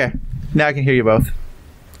 Okay. Now I can hear you both.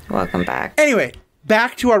 Welcome back. Anyway,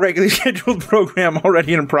 back to our regularly scheduled program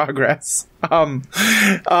already in progress.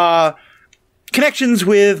 Connections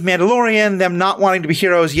with Mandalorian, them not wanting to be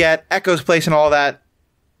heroes yet, Echo's place and all that.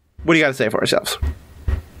 What do you got to say for ourselves?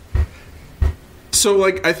 So,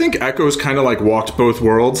 I think Echo's kind of walked both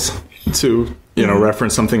worlds to,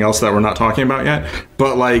 reference something else that we're not talking about yet.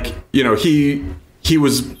 But he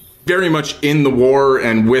was very much in the war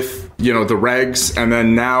and with, the regs, and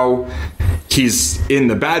then now he's in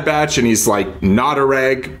the Bad Batch and he's not a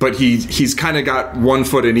reg, but he's kind of got one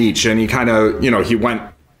foot in each, and he kind of, he went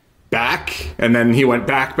back and then he went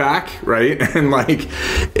back, right? And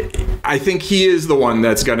I think he is the one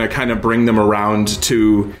that's going to kind of bring them around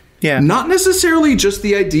to not necessarily just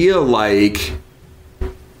the idea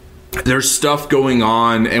there's stuff going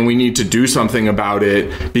on and we need to do something about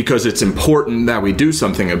it because it's important that we do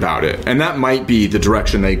something about it. And that might be the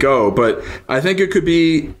direction they go, but I think it could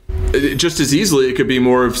be just as easily, it could be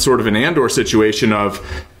more of sort of an Andor situation of,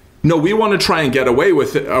 no, we want to try and get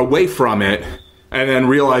away from it, and then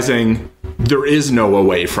realizing there is no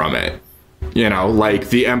away from it.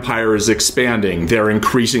 The Empire is expanding. They're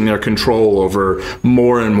increasing their control over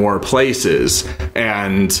more and more places.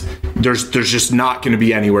 And there's just not going to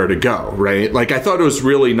be anywhere to go, right? I thought it was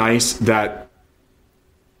really nice that...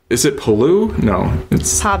 Is it Palu? No,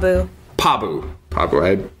 it's... Pabu. I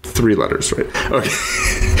had 3 letters, right? Okay.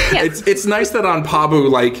 Yeah. It's nice that on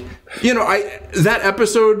Pabu, that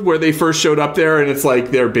episode where they first showed up there and it's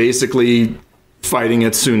they're basically... fighting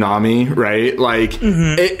at tsunami, right?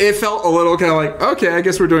 It felt a little kind of okay, I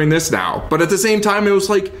guess we're doing this now. But at the same time, it was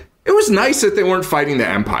it was nice that they weren't fighting the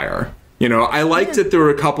Empire. I liked that there were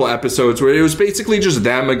a couple episodes where it was basically just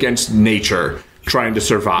them against nature trying to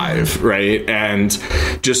survive, right? And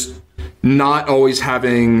just not always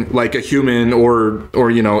having a human or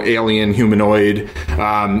alien humanoid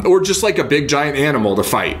or just a big giant animal to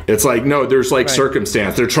fight. It's no, there's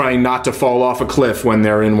circumstance. They're trying not to fall off a cliff when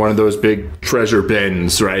they're in one of those big treasure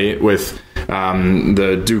bins, right? With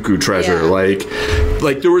the Dooku treasure.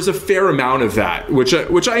 Yeah. There was a fair amount of that, which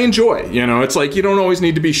I enjoy. It's you don't always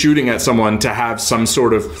need to be shooting at someone to have some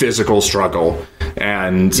sort of physical struggle.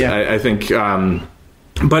 And I think,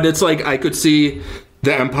 but it's I could see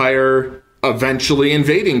the Empire eventually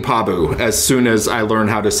invading Pabu as soon as I learn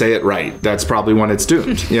how to say it right. That's probably when it's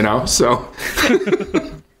doomed, so.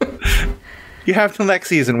 You have till next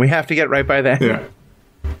season. We have to get right by then. Yeah.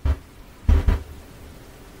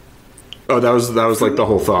 Oh, that was like the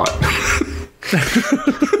whole thought.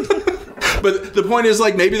 But the point is,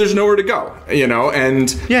 like, maybe there's nowhere to go, you know? And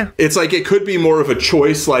it's like, it could be more of a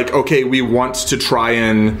choice, like, okay, we want to try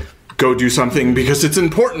and go do something because it's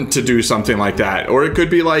important to do something like that. Or it could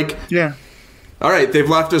be like, all right, they've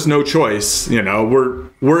left us no choice, you know?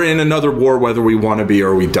 We're in another war whether we want to be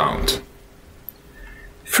or we don't.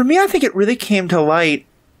 For me, I think it really came to light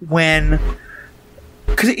when...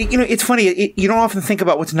 Because, you know, it's funny, you don't often think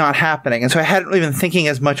about what's not happening. And so I hadn't really been thinking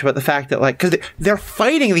as much about the fact that, like, because they're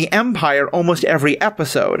fighting the Empire almost every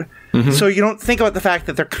episode. Mm-hmm. So you don't think about the fact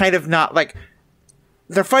that they're kind of not, like,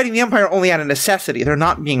 they're fighting the Empire only out of necessity. They're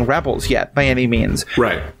not being rebels yet by any means.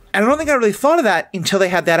 Right. And I don't think I really thought of that until they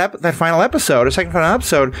had that final episode, or second final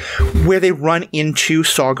episode, where they run into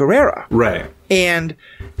Saw Gerrera. Right. And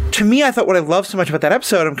to me, I thought what I love so much about that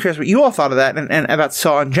episode, I'm curious what you all thought of that, and about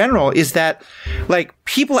Saw in general, is that, like,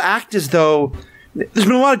 people act as though, there's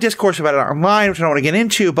been a lot of discourse about it online, which I don't want to get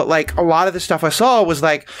into, but, like, a lot of the stuff I saw was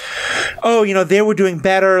like, oh, you know, they were doing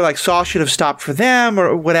better, like, Saw should have stopped for them,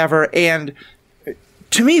 or whatever. And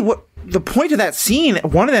to me, what the point of that scene,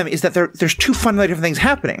 one of them, is that there's two fundamentally different things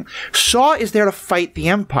happening. Saw is there to fight the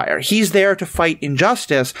Empire. He's there to fight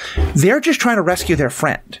injustice. They're just trying to rescue their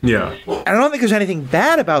friend. Yeah. And I don't think there's anything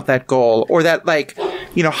bad about that goal, or that, like,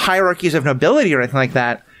 you know, hierarchies of nobility or anything like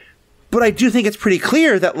that. But I do think it's pretty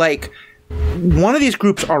clear that, like, one of these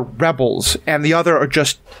groups are rebels and the other are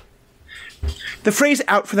just... The phrase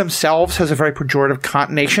out for themselves has a very pejorative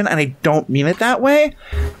connotation, and I don't mean it that way.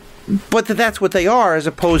 But that's what they are, as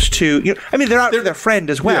opposed to, you know, I mean, they're out for their friend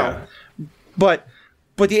as well. Yeah. But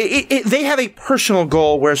they have a personal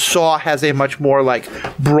goal, where Saw has a much more, like,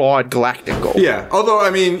 broad galactic goal. Yeah. Although,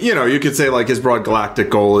 I mean, you know, you could say, like, his broad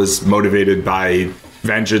galactic goal is motivated by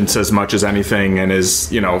vengeance as much as anything, and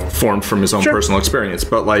is, you know, formed from his own personal experience.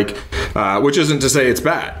 But, like, which isn't to say it's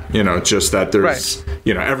bad, you know, just that there's,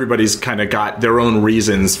 you know, everybody's kind of got their own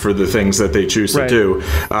reasons for the things that they choose to do.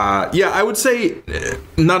 Yeah, I would say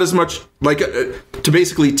not as much, like, to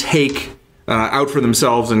basically take out for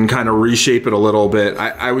themselves and kind of reshape it a little bit.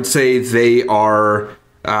 I would say they are,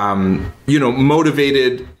 you know,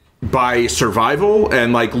 motivated by survival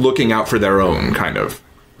and, like, looking out for their own, kind of.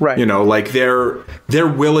 Right. You know, like, they're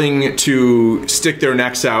willing to stick their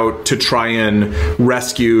necks out to try and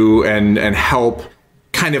rescue and help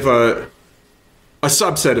kind of a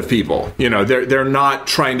subset of people. You know, they're not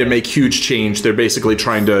trying to make huge change. They're basically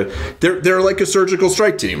trying to, they're like a surgical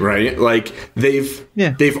strike team, right? Like,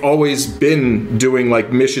 they've always been doing,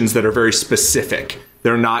 like, missions that are very specific.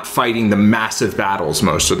 They're not fighting the massive battles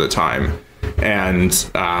most of the time. And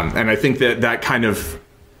I think that kind of,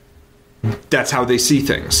 that's how they see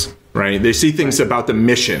things, right? They see things about the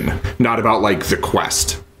mission, not about, like, the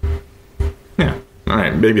quest. Yeah. All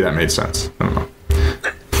right. Maybe that made sense. I don't know.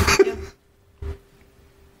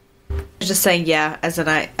 Just saying, yeah, as in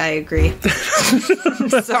I agree.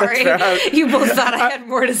 Sorry. You both thought I had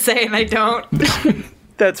more to say, and I don't.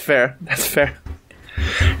 That's fair. That's fair.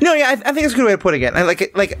 No, yeah, I think it's a good way of putting it. I like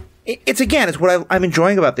it. Like, it's what I'm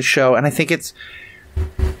enjoying about the show, and I think it's...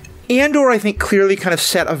 Andor, I think, clearly kind of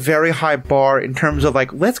set a very high bar in terms of,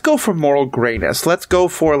 like, let's go for moral grayness. Let's go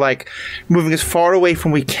for, like, moving as far away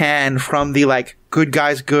from we can from the, like, good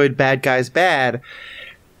guys good, bad guys bad.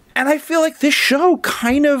 And I feel like this show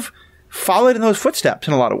kind of followed in those footsteps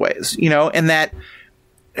in a lot of ways, you know, and that...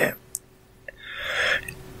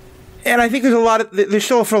 And I think there's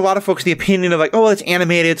still for a lot of folks the opinion of, like, oh, well, it's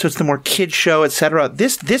animated, so it's the more kid show, etc.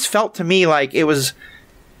 This felt to me like it was...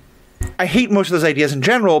 I hate most of those ideas in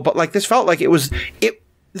general, but, like, this felt like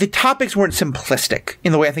the topics weren't simplistic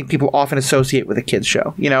in the way I think people often associate with a kids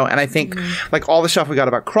show, you know? And I think, like, all the stuff we got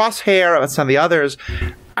about Crosshair, about some of the others,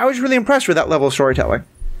 I was really impressed with that level of storytelling.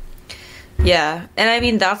 Yeah. And I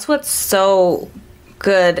mean, that's what's so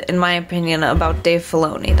good, in my opinion, about Dave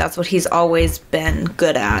Filoni. That's what he's always been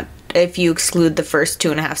good at, if you exclude the first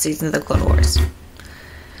 2.5 seasons of the Clone Wars.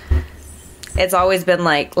 It's always been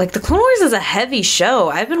like the Clone Wars is a heavy show.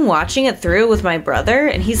 I've been watching it through with my brother,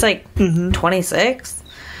 and he's like 26.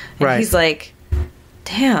 And he's like,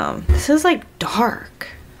 damn, this is, like, dark.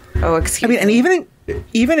 Oh, excuse me. I mean, and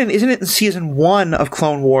even in, isn't it in season 1 of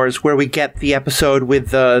Clone Wars where we get the episode with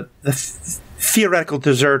the theoretical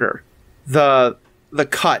deserter, the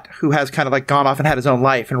cut, who has kind of, like, gone off and had his own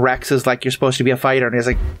life, and Rex is like, you're supposed to be a fighter, and he's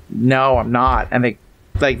like, no, I'm not. And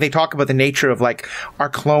they talk about the nature of, like, our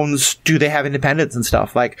clones, do they have independence and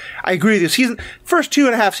stuff. Like, I agree with you. First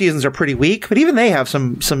 2.5 seasons are pretty weak, but even they have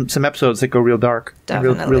some episodes that go real dark.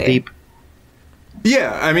 Definitely. And real deep.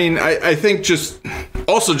 Yeah, I mean, I think just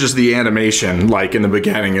the animation, like in the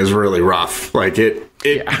beginning, is really rough. Like it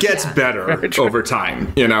gets better over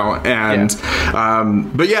time, you know. And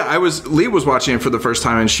but yeah, Lee was watching it for the first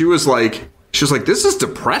time, and she was like, this is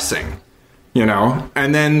depressing, you know.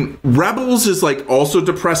 And then Rebels is like also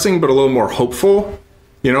depressing, but a little more hopeful.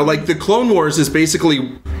 You know, like the Clone Wars is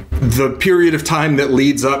basically the period of time that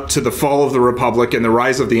leads up to the fall of the Republic and the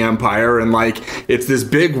rise of the Empire. And like, it's this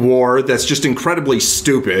big war that's just incredibly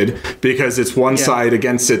stupid because it's one side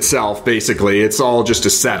against itself, basically. It's all just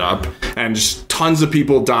a setup and just tons of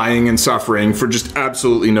people dying and suffering for just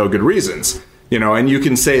absolutely no good reasons. You know, and you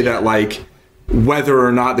can say that like, whether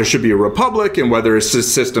or not there should be a republic and whether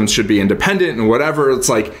systems should be independent and whatever, it's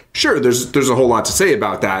like, sure, there's a whole lot to say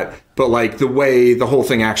about that. But like the way the whole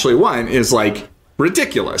thing actually went is like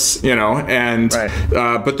ridiculous, you know? And,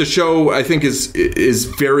 but the show I think is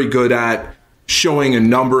very good at showing a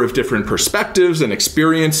number of different perspectives and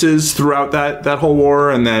experiences throughout that whole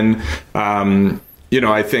war. And then, you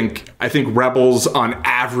know, I think Rebels on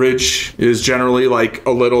average is generally like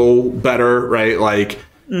a little better, right? Like,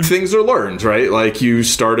 things are learned, right? Like you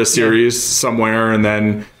start a series somewhere and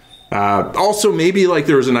then also maybe like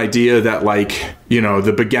there was an idea that like, you know,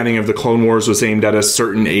 the beginning of the Clone Wars was aimed at a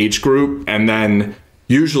certain age group. And then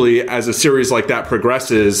usually as a series like that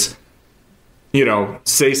progresses, you know,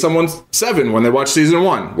 say someone's 7 when they watch season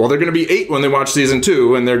 1. Well, they're going to be 8 when they watch season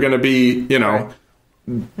 2. And they're going to be, you know,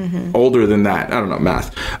 older than that. I don't know,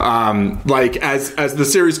 math. Like as the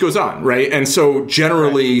series goes on, right? And so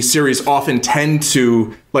generally series often tend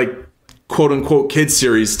to, like, quote unquote kids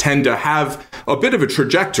series tend to have a bit of a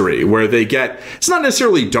trajectory where they get, it's not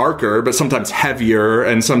necessarily darker, but sometimes heavier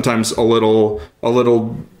and sometimes a little,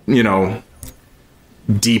 you know,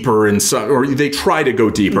 deeper in some, or they try to go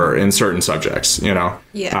deeper in certain subjects, you know?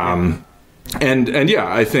 Yeah. And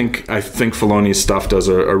yeah, I think Filoni's stuff does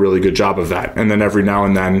a really good job of that. And then every now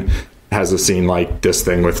and then has a scene like this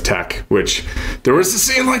thing with Tech, which there was a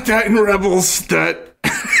scene like that in Rebels that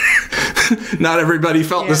not everybody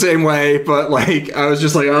felt the same way, but like I was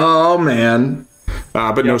just like, oh man.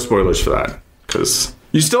 But no spoilers for that, because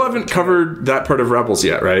you still haven't covered that part of Rebels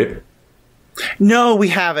yet, right? No, we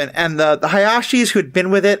haven't. And the Hayashis who had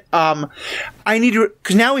been with it, I need to,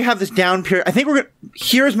 because now we have this down period. I think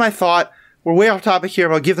here's my thought. We're way off topic here,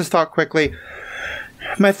 but I'll give this thought quickly.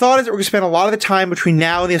 My thought is that we're going to spend a lot of the time between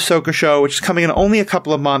now and the Ahsoka show, which is coming in only a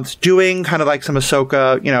couple of months, doing kind of like some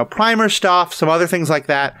Ahsoka, you know, primer stuff, some other things like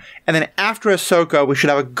that. And then after Ahsoka, we should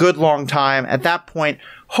have a good long time. At that point,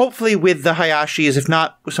 hopefully with the Hayashis, if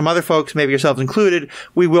not with some other folks, maybe yourselves included,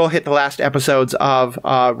 we will hit the last episodes of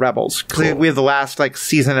Rebels. Cool. We have the last like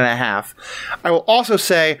season and a half. I will also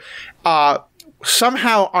say,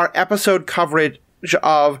 somehow our episode coverage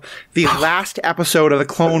of the last episode of the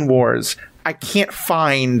Clone Wars I can't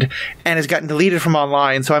find and has gotten deleted from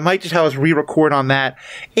online, so I might just have us re-record on that.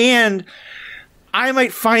 And I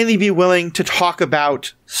might finally be willing to talk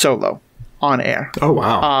about Solo on air. Oh,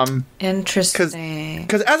 wow. Interesting.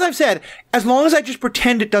 Because as I've said, as long as I just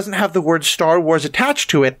pretend it doesn't have the word Star Wars attached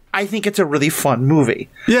to it, I think it's a really fun movie.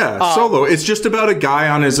 Yeah, Solo. It's just about a guy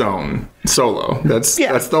on his own. Solo. That's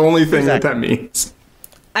the only thing that means.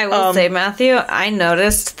 I will say, Matthew, I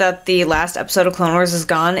noticed that the last episode of Clone Wars is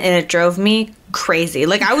gone, and it drove me crazy.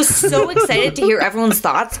 Like, I was so excited to hear everyone's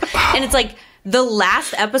thoughts, and it's like, the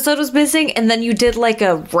last episode was missing, and then you did, like,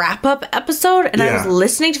 a wrap-up episode, and I was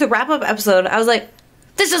listening to the wrap-up episode, I was like,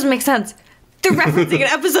 this doesn't make sense. They're referencing an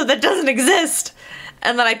episode that doesn't exist.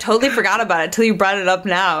 And then I totally forgot about it till you brought it up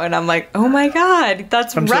now, and I'm like, oh my god,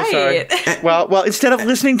 that's right. So sorry. well, instead of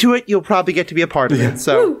listening to it, you'll probably get to be a part of it,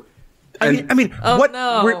 so... Woo. I mean, what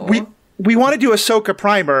we want to do Ahsoka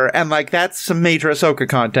primer, and like that's some major Ahsoka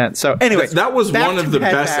content. So anyway, that was one of the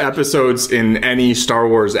best episodes in any Star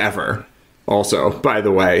Wars ever. Also, by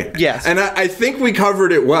the way, yes, and I think we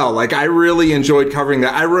covered it well. Like I really enjoyed covering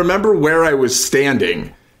that. I remember where I was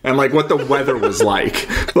standing and like what the weather was like.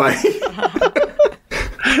 Like,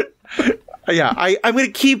 yeah, I'm going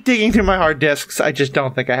to keep digging through my hard disks. I just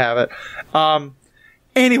don't think I have it.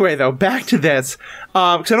 Anyway, though, back to this,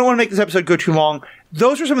 because I don't want to make this episode go too long.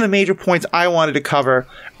 Those are some of the major points I wanted to cover.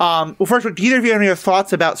 Well, first of all, do either of you have any other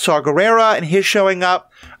thoughts about Saw Gerrera and his showing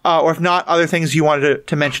up, or if not, other things you wanted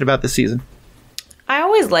to mention about this season? I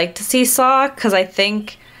always like to see Saw, because I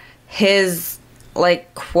think his,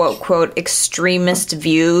 like, quote, extremist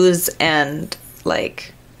views and,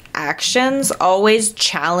 like, actions always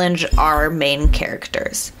challenge our main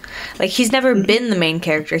characters. Like, he's never been the main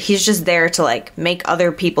character. He's just there to, like, make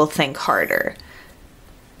other people think harder.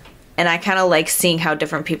 And I kind of like seeing how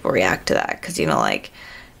different people react to that. Because, you know, like,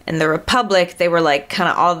 And the Republic, they were like kind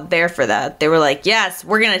of all there for that. They were like, yes,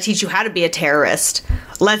 we're going to teach you how to be a terrorist.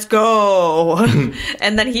 Let's go.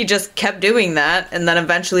 And then he just kept doing that. And then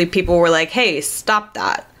eventually people were like, hey, stop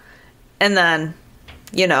that. And then,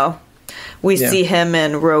 you know, we see him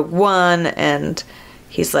in Rogue One, and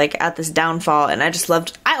he's like at this downfall. And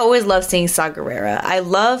I always love seeing Saw Gerrera. I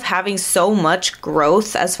love having so much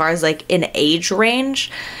growth as far as like in age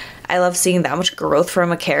range. I love seeing that much growth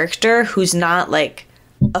from a character who's not like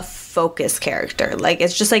a focus character. Like,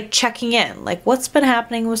 it's just like checking in, like what's been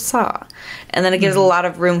happening with Saw, and then it gives a lot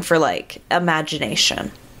of room for like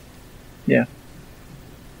imagination. Yeah,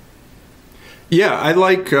 I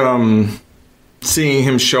like seeing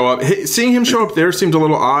him show up. Seeing him show up there seemed a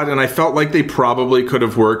little odd, and I felt like they probably could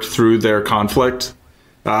have worked through their conflict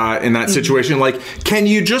in that situation. Like, can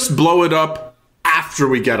you just blow it up after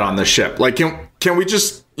we get on the ship? Like, can we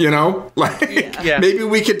just, you know, like maybe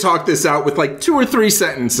we could talk this out with like 2 or 3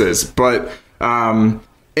 sentences, but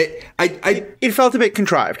it felt a bit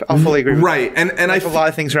contrived. I'll fully agree with right. that. And like a lot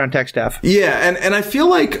of things around tech stuff. Yeah, and I feel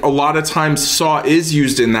like a lot of times Saw is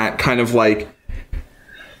used in that kind of like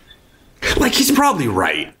he's probably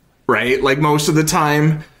right, like most of the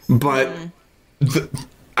time, but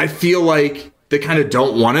I feel like they kind of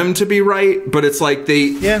don't want him to be right, but it's like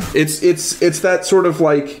it's that sort of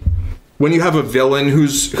like when you have a villain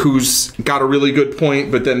who's got a really good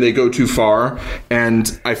point, but then they go too far.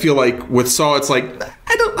 And I feel like with Saw, it's like,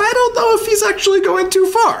 I don't know if he's actually going too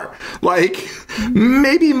far. Like,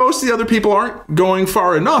 maybe most of the other people aren't going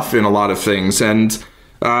far enough in a lot of things. And,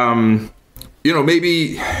 you know,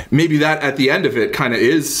 maybe that at the end of it kind of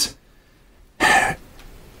is,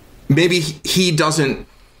 maybe he doesn't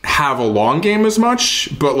have a long game as much,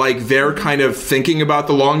 but like they're kind of thinking about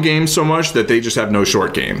the long game so much that they just have no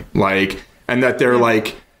short game, like, and that they're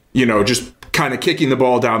like, you know, just kind of kicking the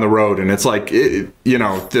ball down the road, and it's like, you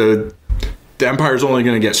know, the Empire's only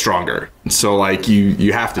going to get stronger, so like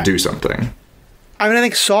you have to do something. I mean, I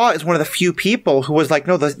think Saw is one of the few people who was like,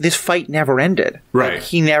 no, this fight never ended. Right. Like,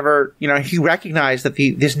 he never, you know, he recognized that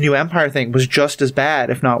this new Empire thing was just as bad,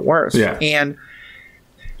 if not worse. Yeah. And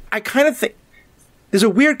I kind of think there's a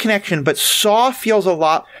weird connection, but Saw feels a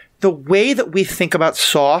lot, the way that we think about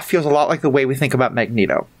Saw feels a lot like the way we think about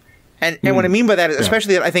Magneto. And what I mean by that is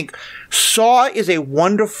especially that I think Saw is a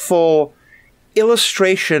wonderful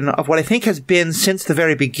illustration of what I think has been since the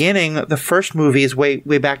very beginning, the first movies way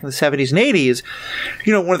back in the 70s and 80s.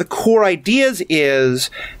 You know, one of the core ideas is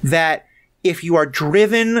that if you are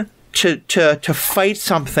driven to fight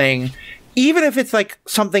something, even if it's like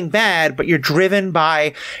something bad, but you're driven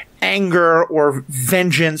by anger or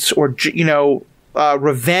vengeance or, you know,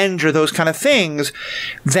 revenge or those kind of things,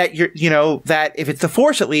 that that if it's the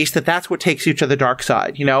Force, at least, that's what takes you to the dark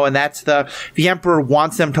side, you know, and that's the Emperor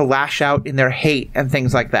wants them to lash out in their hate and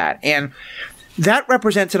things like that. And that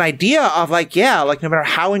represents an idea of like, yeah, like no matter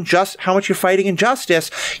how much you're fighting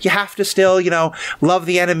injustice, you have to still, you know, love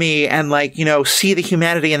the enemy and like, you know, see the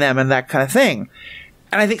humanity in them and that kind of thing.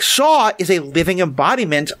 And I think Saw is a living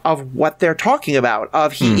embodiment of what they're talking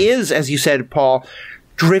about. He is, as you said, Paul,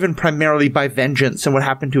 driven primarily by vengeance and what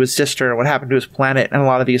happened to his sister and what happened to his planet and a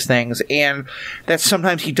lot of these things. And that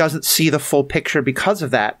sometimes he doesn't see the full picture because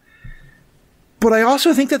of that. But I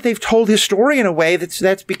also think that they've told his story in a way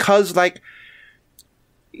that's because, like,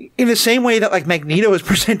 in the same way that, like, Magneto is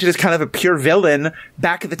presented as kind of a pure villain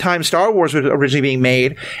back at the time Star Wars was originally being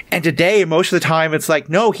made, and today, most of the time, it's like,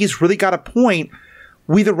 no, he's really got a point.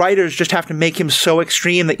 We, the writers, just have to make him so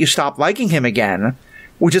extreme that you stop liking him again,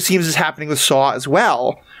 which it seems is happening with Saw as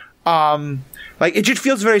well. Like, it just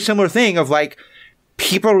feels a very similar thing of, like,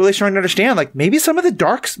 people are really starting to understand, like, maybe some of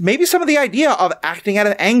the idea of acting out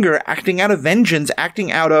of anger, acting out of vengeance,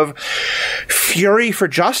 acting out of fury for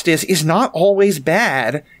justice is not always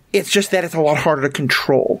bad. It's just that it's a lot harder to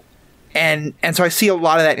control. And so I see a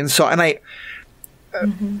lot of that in Saw, and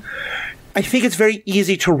I think it's very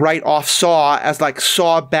easy to write off Saw as like,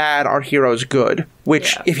 Saw bad, our hero's good.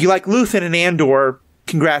 Which, if you like Luthen and Andor,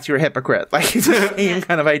 congrats, you're a hypocrite. Like, it's the same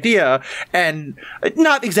kind of idea. And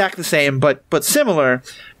not exactly the same, but similar.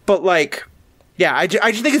 But like, yeah, I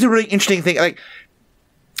just think it's a really interesting thing. Like,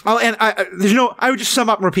 I would just sum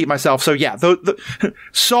up and repeat myself. So yeah, the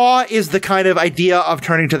Saw is the kind of idea of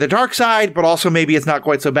turning to the dark side, but also maybe it's not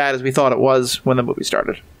quite so bad as we thought it was when the movie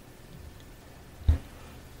started.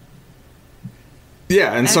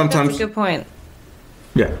 Yeah, and sometimes that's a good point.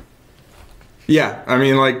 Yeah. I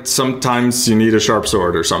mean, like, sometimes you need a sharp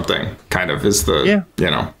sword or something. Kind of is the you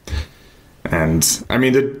know. And I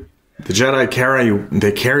mean, the Jedi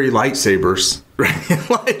carry lightsabers, right?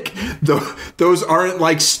 Like, those aren't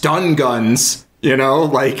like stun guns, you know.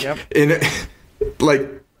 Like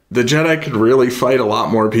the Jedi could really fight a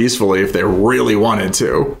lot more peacefully if they really wanted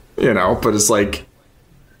to, but it's like,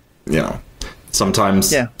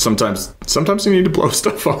 sometimes you need to blow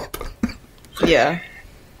stuff up. Yeah.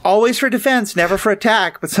 Always for defense, never for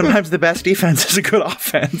attack, but sometimes the best defense is a good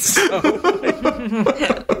offense. So.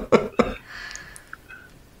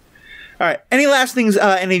 All right. Any last things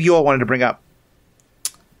any of you all wanted to bring up?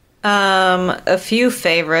 A few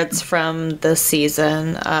favorites from the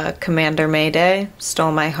season. Commander Mayday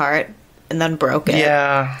stole my heart and then broke it.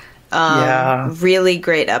 Yeah. Really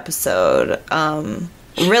great episode.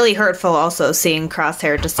 Really hurtful also seeing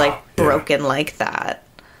Crosshair just broken like that.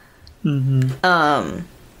 Mm-hmm.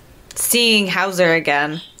 Seeing Hauser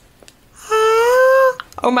again.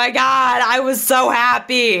 Oh my god, I was so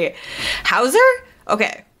happy. Hauser?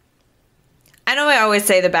 Okay. I know I always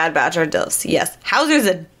say the Bad Batch are DILFs. Yes, Hauser's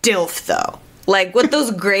a DILF, though. With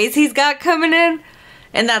those grays he's got coming in,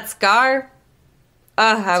 and that scar.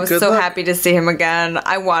 I was so happy to see him again.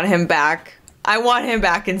 I want him back. I want him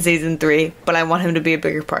back in Season 3, but I want him to be a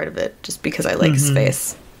bigger part of it, just because I like his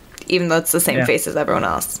face. Even though it's the same face as everyone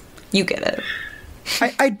else. You get it.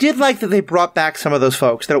 I did like that they brought back some of those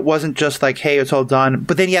folks, that it wasn't just hey, it's all done.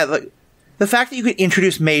 But then, the fact that you could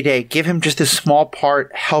introduce Mayday, give him just this small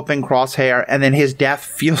part helping Crosshair, and then his death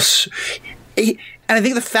feels... And I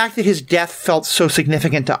think the fact that his death felt so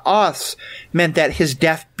significant to us meant that his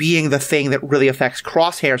death being the thing that really affects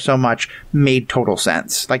Crosshair so much made total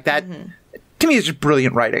sense. That, to me, is just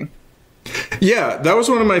brilliant writing. Yeah, that was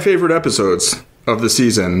one of my favorite episodes of the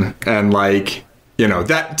season. And,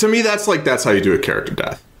 that to me, that's how you do a character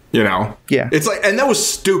death, Yeah. It's and that was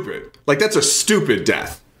stupid. That's a stupid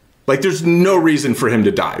death. There's no reason for him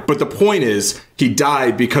to die. But the point is, he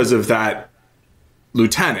died because of that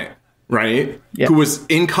lieutenant, right? Yep. Who was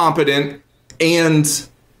incompetent and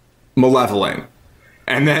malevolent.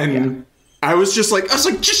 And then I was like,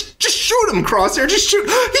 just shoot him, Crosshair. Just shoot.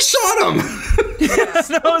 He shot him. Yes,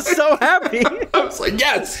 I was so happy. I was like,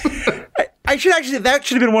 yes. I should actually, that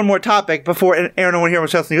should have been one more topic before Aaron and one here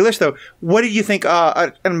was else on your list, though. What did you think,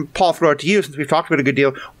 and Paul, throw it to you since we've talked about a good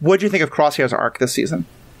deal. What did you think of Crosshair's arc this season?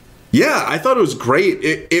 Yeah, I thought it was great.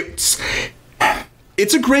 It's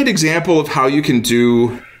a great example of how you can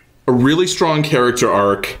do a really strong character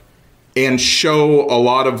arc and show a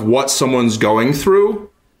lot of what someone's going through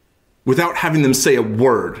without having them say a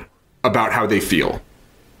word about how they feel.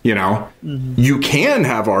 You can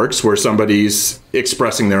have arcs where somebody's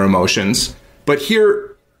expressing their emotions, but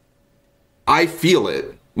here I feel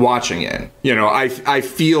it watching it. I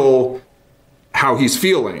feel how he's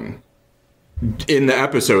feeling in the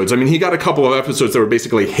episodes. I mean, he got a couple of episodes that were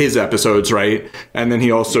basically his episodes, right? And then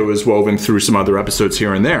he also is woven through some other episodes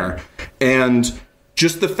here and there. And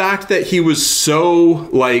just the fact that he was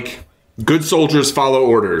so good soldiers follow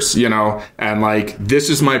orders, and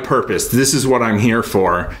this is my purpose. This is what I'm here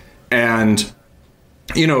for. And,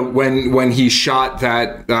 when he shot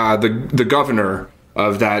that, the governor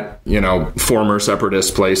of that, former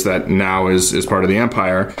separatist place that now is part of the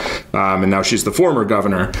Empire, and now she's the former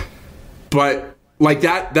governor. But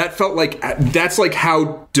that felt that's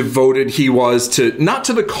how devoted he was to, not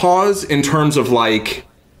to the cause in terms of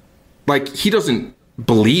he doesn't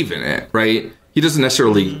believe in it, right? He doesn't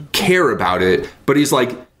necessarily care about it, but he's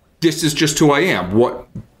this is just who I am.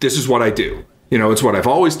 This is what I do. It's what I've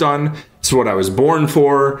always done. It's what I was born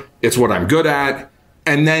for. It's what I'm good at.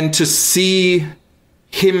 And then to see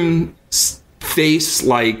him face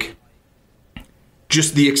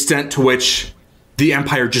just the extent to which the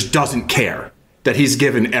Empire just doesn't care that he's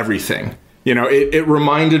given everything. It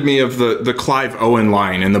reminded me of the Clive Owen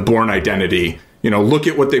line in The Bourne Identity. Look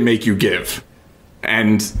at what they make you give.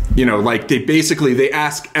 And, they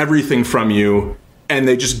ask everything from you and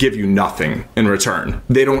they just give you nothing in return.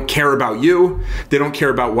 They don't care about you. They don't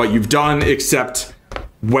care about what you've done except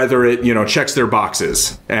whether it, checks their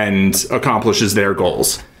boxes and accomplishes their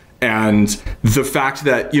goals. And the fact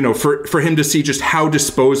that, for him to see just how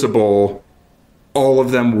disposable all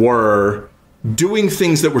of them were doing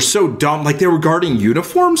things that were so dumb, they were guarding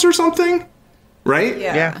uniforms or something, right?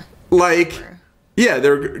 Yeah.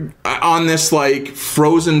 They're on this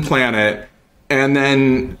frozen planet, and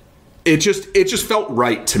then it just felt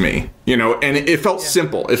right to me, and it felt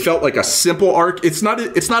simple. It felt like a simple arc. It's not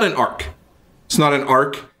an arc. It's not an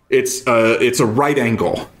arc. It's a right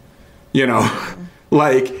angle,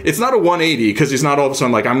 it's not a 180 because he's not all of a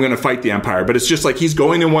sudden I'm going to fight the Empire, but it's just he's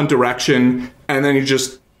going in one direction and then he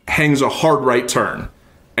just hangs a hard right turn,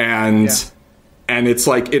 and it's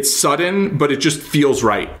it's sudden, but it just feels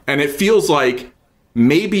right. And it feels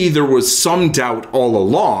maybe there was some doubt all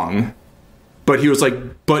along, but he was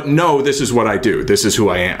but no, this is what I do. This is who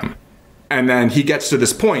I am. And then he gets to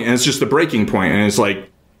this point, and it's just the breaking point, and it's like,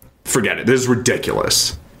 forget it. This is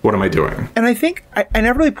ridiculous. What am I doing? And I think I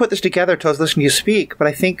never really put this together until I was listening to you speak, but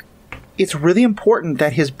I think it's really important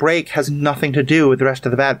that his break has nothing to do with the rest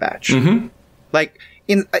of the Bad Batch. Mm-hmm. Like,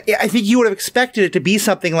 I think you would have expected it to be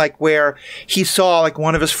something like where he saw like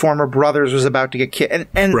one of his former brothers was about to get killed,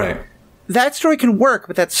 and Right. that story can work,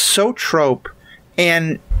 but that's so trope.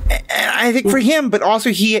 And I think for him, but also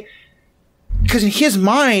because in his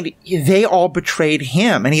mind, they all betrayed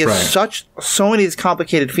him, and he has so many of these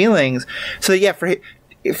complicated feelings. So yeah, for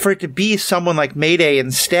it to be someone like Mayday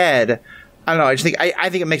instead, I don't know. I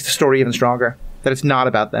think it makes the story even stronger that it's not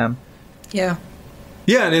about them. Yeah.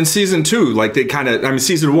 Yeah, and in season 2, like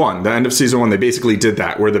season 1, the end of season 1, they basically did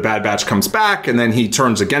that, where the Bad Batch comes back, and then he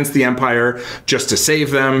turns against the Empire just to save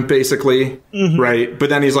them, basically, right? But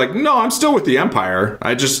then he's like, no, I'm still with the Empire.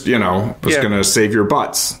 I just, was going to save your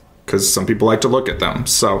butts, because some people like to look at them.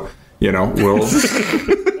 So, we'll...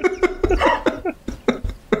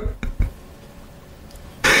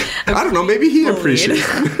 I don't know, maybe he appreciates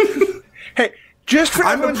it. Hey, just for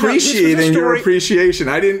I'm appreciating your appreciation.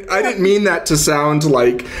 I didn't mean that to sound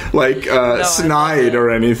like snide or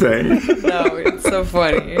anything. No, it's so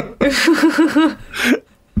funny.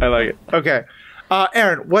 I like it. Okay.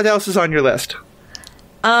 Erin, what else is on your list?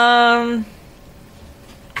 I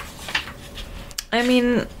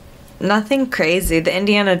mean, nothing crazy. The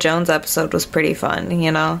Indiana Jones episode was pretty fun,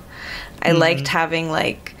 I liked having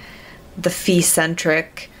like the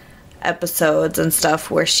fee-centric episodes and stuff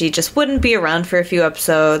where she just wouldn't be around for a few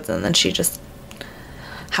episodes and then she just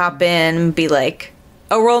hop in and be like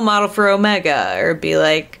a role model for Omega or be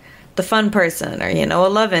like the fun person or a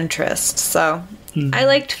love interest. So I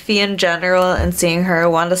liked Fee in general, and seeing her.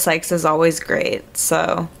 Wanda Sykes is always great,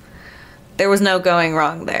 so there was no going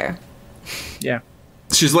wrong there. Yeah,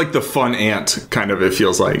 she's like the fun aunt, kind of, it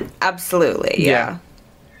feels like. Absolutely. Yeah.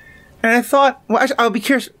 And I thought, well, I'll be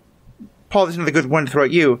curious, Paul, this is another good one to throw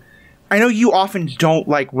at you. I know you often don't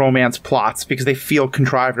like romance plots because they feel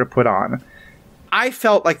contrived or put on. I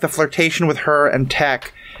felt like the flirtation with her and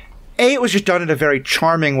Tech, it was just done in a very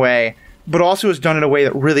charming way, but also was done in a way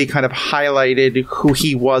that really kind of highlighted who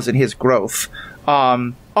he was and his growth.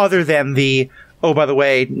 Other than oh, by the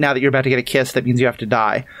way, now that you're about to get a kiss, that means you have to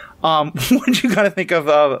die. What did you kind of think of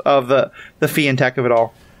the Fee and Tech of it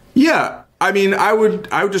all? Yeah, I mean, I would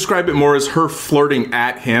describe it more as her flirting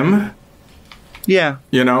at him. Yeah.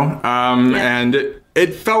 And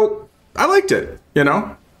it felt, I liked it,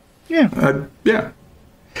 Yeah. Yeah.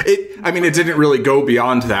 It didn't really go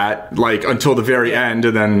beyond that, like, until the very end,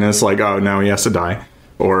 and then it's like, oh, now he has to die.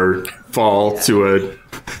 Or fall to a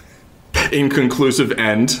inconclusive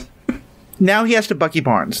end. Now he has to Bucky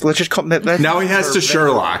Barnes. Let's just call that. Now he has to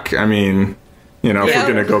Sherlock. I mean, if we're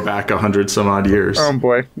going to go back 100 some odd years. Oh,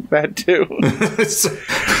 boy. That, too.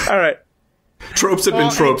 All right. Tropes have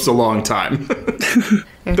been tropes a long time.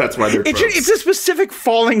 That's why they're tropes. It's a specific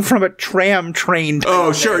falling from a tram train.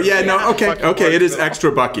 Oh, sure. Yeah, no, okay. It is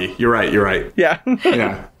extra Bucky. You're right. Yeah.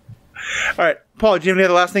 Yeah. All right. Paul, do you have any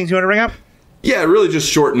other last things you want to bring up? Yeah, really just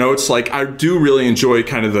short notes. Like, I do really enjoy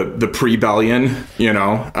kind of the pre-bellion,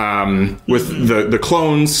 with the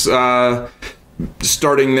clones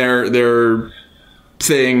starting their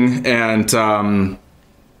thing. And I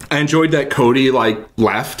enjoyed that Cody,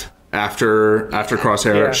 left after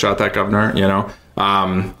Crosshair shot that governor,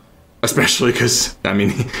 especially because,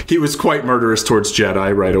 he was quite murderous towards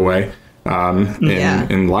Jedi right away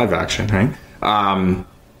in live action, right?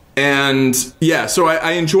 And yeah, so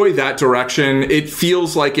I enjoy that direction. It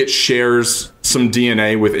feels like it shares some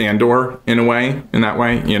DNA with Andor in that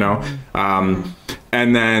way.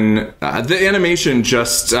 And then the animation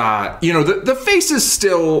just, the face is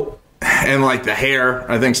still... And the hair,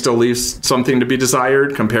 I think, still leaves something to be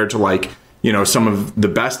desired compared to some of the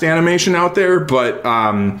best animation out there. But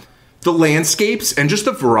the landscapes and just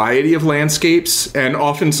the variety of landscapes, and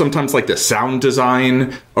often sometimes the sound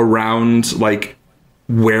design around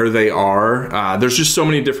where they are. There's just so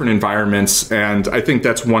many different environments, and I think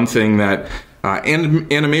that's one thing that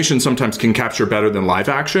animation sometimes can capture better than live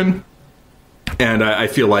action. And I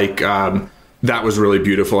feel like that was really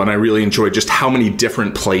beautiful, and I really enjoyed just how many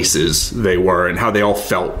different places they were and how they all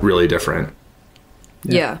felt really different.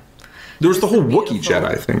 Yeah. There was the whole Wookiee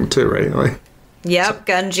Jedi thing, too, right? Yep,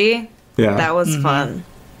 Gunji. Yeah. That was fun.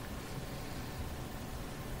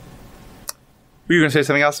 Were you going to say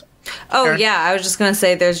something else? Oh, Erin? yeah, I was just going to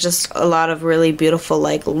say there's just a lot of really beautiful,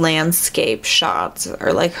 landscape shots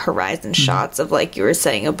or, horizon shots of, you were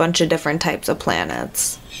saying, a bunch of different types of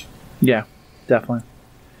planets. Yeah, definitely.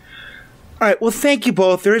 All right. Well, thank you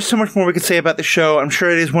both. There is so much more we could say about the show. I'm sure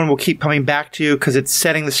it is one we'll keep coming back to because it's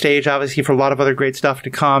setting the stage, obviously, for a lot of other great stuff to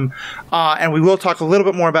come. And we will talk a little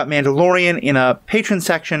bit more about Mandalorian in a patron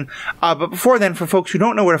section. But before then, for folks who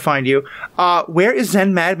don't know where to find you, where is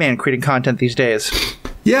Zen Madman creating content these days?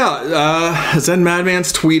 Yeah, Zen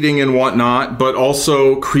Madman's tweeting and whatnot, but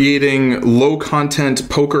also creating low-content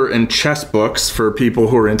poker and chess books for people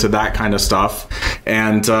who are into that kind of stuff,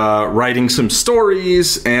 and writing some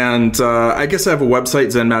stories, and I guess I have a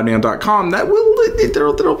website, zenmadman.com,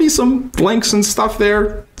 there'll be some links and stuff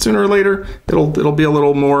there sooner or later. It'll be a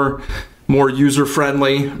little more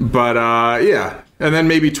user-friendly, but yeah, and then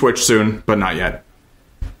maybe Twitch soon, but not yet,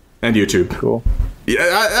 and YouTube. Cool.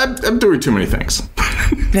 Yeah, I'm doing too many things.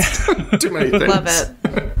 Too many things. Love it.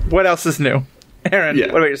 What else is new? Erin,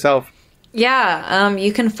 what about yourself? Yeah,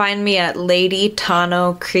 you can find me at Lady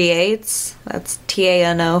Tano Creates. That's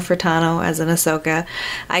Tano for Tano, as in Ahsoka.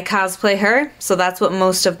 I cosplay her, so that's what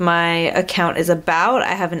most of my account is about.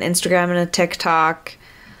 I have an Instagram and a TikTok.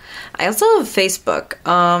 I also have Facebook.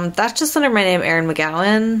 That's just under my name, Erin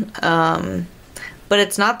McGowan. But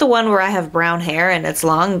it's not the one where I have brown hair and it's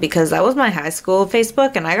long, because that was my high school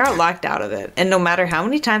Facebook and I got locked out of it. And no matter how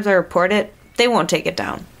many times I report it, they won't take it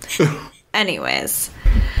down. Anyways,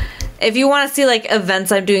 if you want to see like events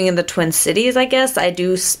I'm doing in the Twin Cities, I guess I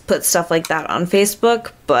do put stuff like that on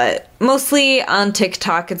Facebook, but mostly on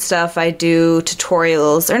TikTok and stuff I do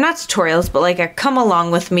tutorials, or not tutorials, but like a come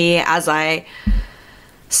along with me as I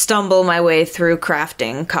stumble my way through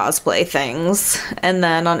crafting cosplay things. And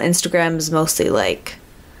then on Instagram is mostly like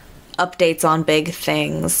updates on big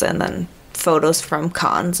things and then photos from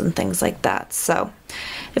cons and things like that. So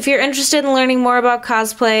if you're interested in learning more about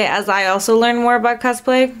cosplay, as I also learn more about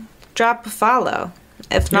cosplay, drop a follow.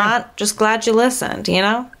 If not, just glad you listened, you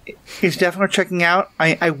know? He's definitely checking out.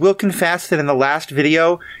 I will confess that in the last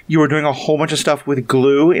video, you were doing a whole bunch of stuff with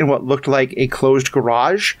glue in what looked like a closed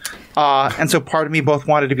garage. And so part of me both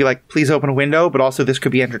wanted to be like, please open a window, but also this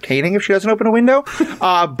could be entertaining if she doesn't open a window.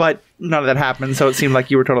 But none of that happened, so it seemed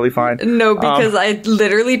like you were totally fine. No, because I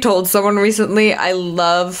literally told someone recently I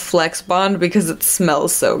love Flex Bond because it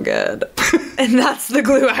smells so good. And that's the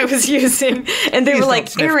glue I was using. And they were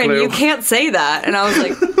like, Erin, you can't say that. And I was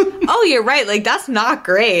like, oh, you're right. Like, that's not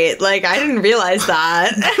great. Like, I didn't realize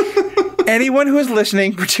that. Anyone who is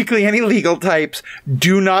listening, particularly any legal types,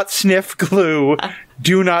 do not sniff glue.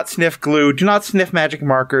 Do not sniff glue. Do not sniff magic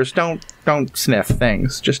markers. Don't sniff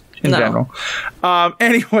things, just in general.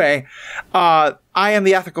 Anyway, I am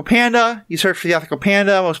the Ethical Panda. You search for the Ethical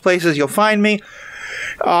Panda. Most places you'll find me.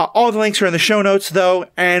 All the links are in the show notes, though,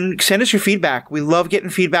 and send us your feedback. We love getting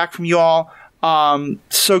feedback from you all.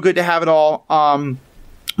 So good to have it all.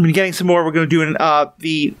 I've been getting some more. We're going to do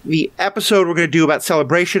the episode we're going to do about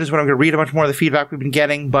Celebration is when I'm going to read a bunch more of the feedback we've been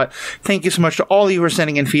getting. But thank you so much to all of you who are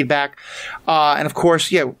sending in feedback. And of course,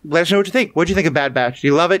 let us know what you think. What do you think of Bad Batch? Do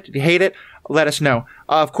you love it? Did you hate it? Let us know.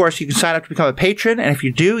 Of course, you can sign up to become a patron, and if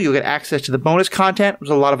you do, you'll get access to the bonus content. There's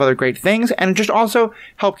a lot of other great things, and just also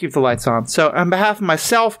help keep the lights on. So on behalf of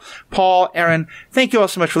myself, Paul, Erin, thank you all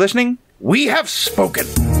so much for listening. We have spoken.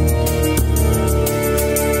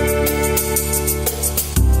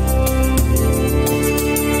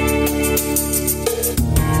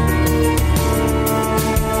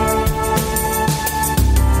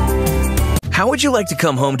 How would you like to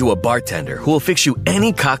come home to a bartender who will fix you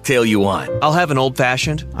any cocktail you want? I'll have an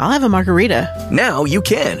old-fashioned. I'll have a margarita. Now you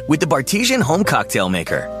can with the Bartesian Home Cocktail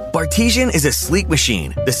Maker. Bartesian is a sleek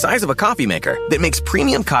machine the size of a coffee maker that makes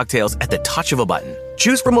premium cocktails at the touch of a button.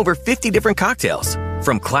 Choose from over 50 different cocktails,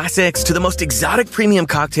 from classics to the most exotic premium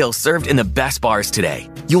cocktails served in the best bars today.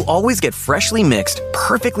 You'll always get freshly mixed,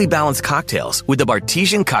 perfectly balanced cocktails with the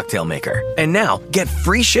Bartesian Cocktail Maker. And now, get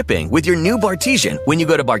free shipping with your new Bartesian when you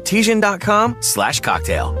go to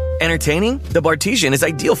bartesian.com/cocktail. Entertaining? The Bartesian is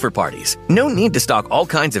ideal for parties. No need to stock all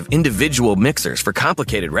kinds of individual mixers for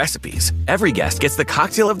complicated recipes. Every guest gets the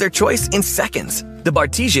cocktail of their choice in seconds. The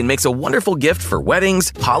Bartesian makes a wonderful gift for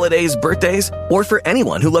weddings, holidays, birthdays, or for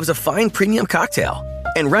anyone who loves a fine premium cocktail.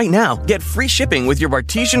 And right now, get free shipping with your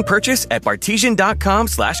Bartesian purchase at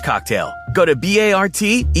bartesian.com/cocktail. Go to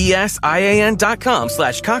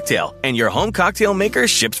bartesian.com/cocktail and your home cocktail maker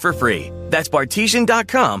ships for free. That's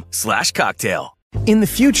bartesian.com/cocktail. In the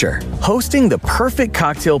future, hosting the perfect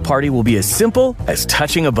cocktail party will be as simple as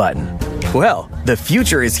touching a button. Well, the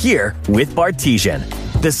future is here with Bartesian,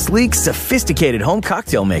 the sleek, sophisticated home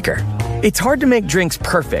cocktail maker. It's hard to make drinks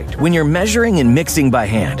perfect when you're measuring and mixing by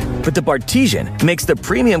hand, but the Bartesian makes the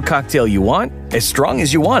premium cocktail you want as strong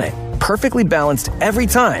as you want it, perfectly balanced every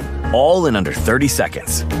time, all in under 30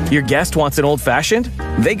 seconds. Your guest wants an old-fashioned?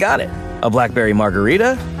 They got it. A blackberry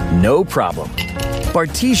margarita? No problem.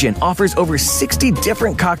 Bartesian offers over 60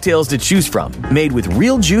 different cocktails to choose from, made with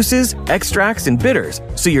real juices, extracts, and bitters,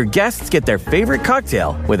 so your guests get their favorite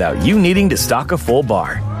cocktail without you needing to stock a full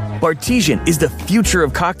bar. Bartesian is the future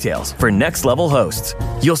of cocktails for next-level hosts.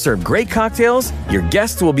 You'll serve great cocktails, your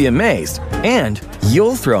guests will be amazed, and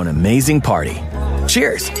you'll throw an amazing party.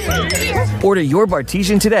 Cheers! Order your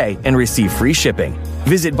Bartesian today and receive free shipping.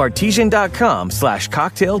 Visit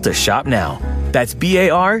bartesian.com/cocktail to shop now. That's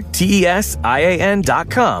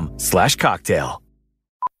BARTESIAN.com/cocktail.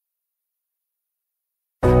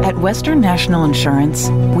 At Western National Insurance,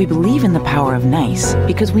 we believe in the power of nice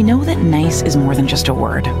because we know that nice is more than just a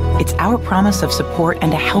word. It's our promise of support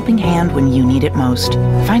and a helping hand when you need it most.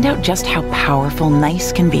 Find out just how powerful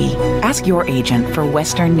nice can be. Ask your agent for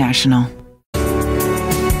Western National.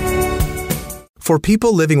 For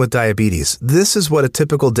people living with diabetes, this is what a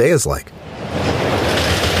typical day is like.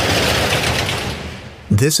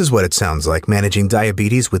 This is what it sounds like managing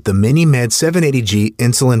diabetes with the MiniMed 780G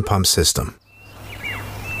insulin pump system.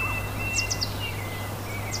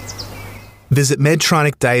 Visit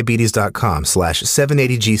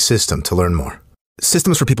medtronicdiabetes.com/780G system to learn more.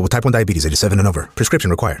 Systems for people with type 1 diabetes ages 7 and over.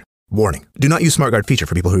 Prescription required. Warning. Do not use SmartGuard feature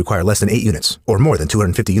for people who require less than 8 units or more than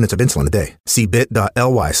 250 units of insulin a day. See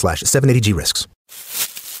bit.ly/780G risks.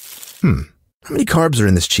 How many carbs are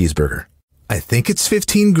in this cheeseburger? I think it's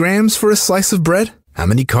 15 grams for a slice of bread. How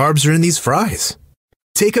many carbs are in these fries?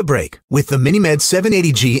 Take a break with the MiniMed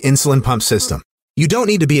 780G insulin pump system. You don't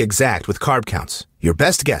need to be exact with carb counts. Your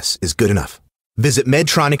best guess is good enough. Visit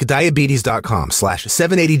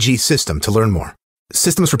medtronicdiabetes.com/780G system to learn more.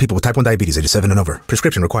 Systems for people with type 1 diabetes ages 7 and over.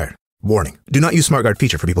 Prescription required. Warning. Do not use SmartGuard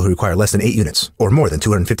feature for people who require less than 8 units or more than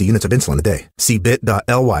 250 units of insulin a day. See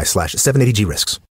bit.ly/780G risks.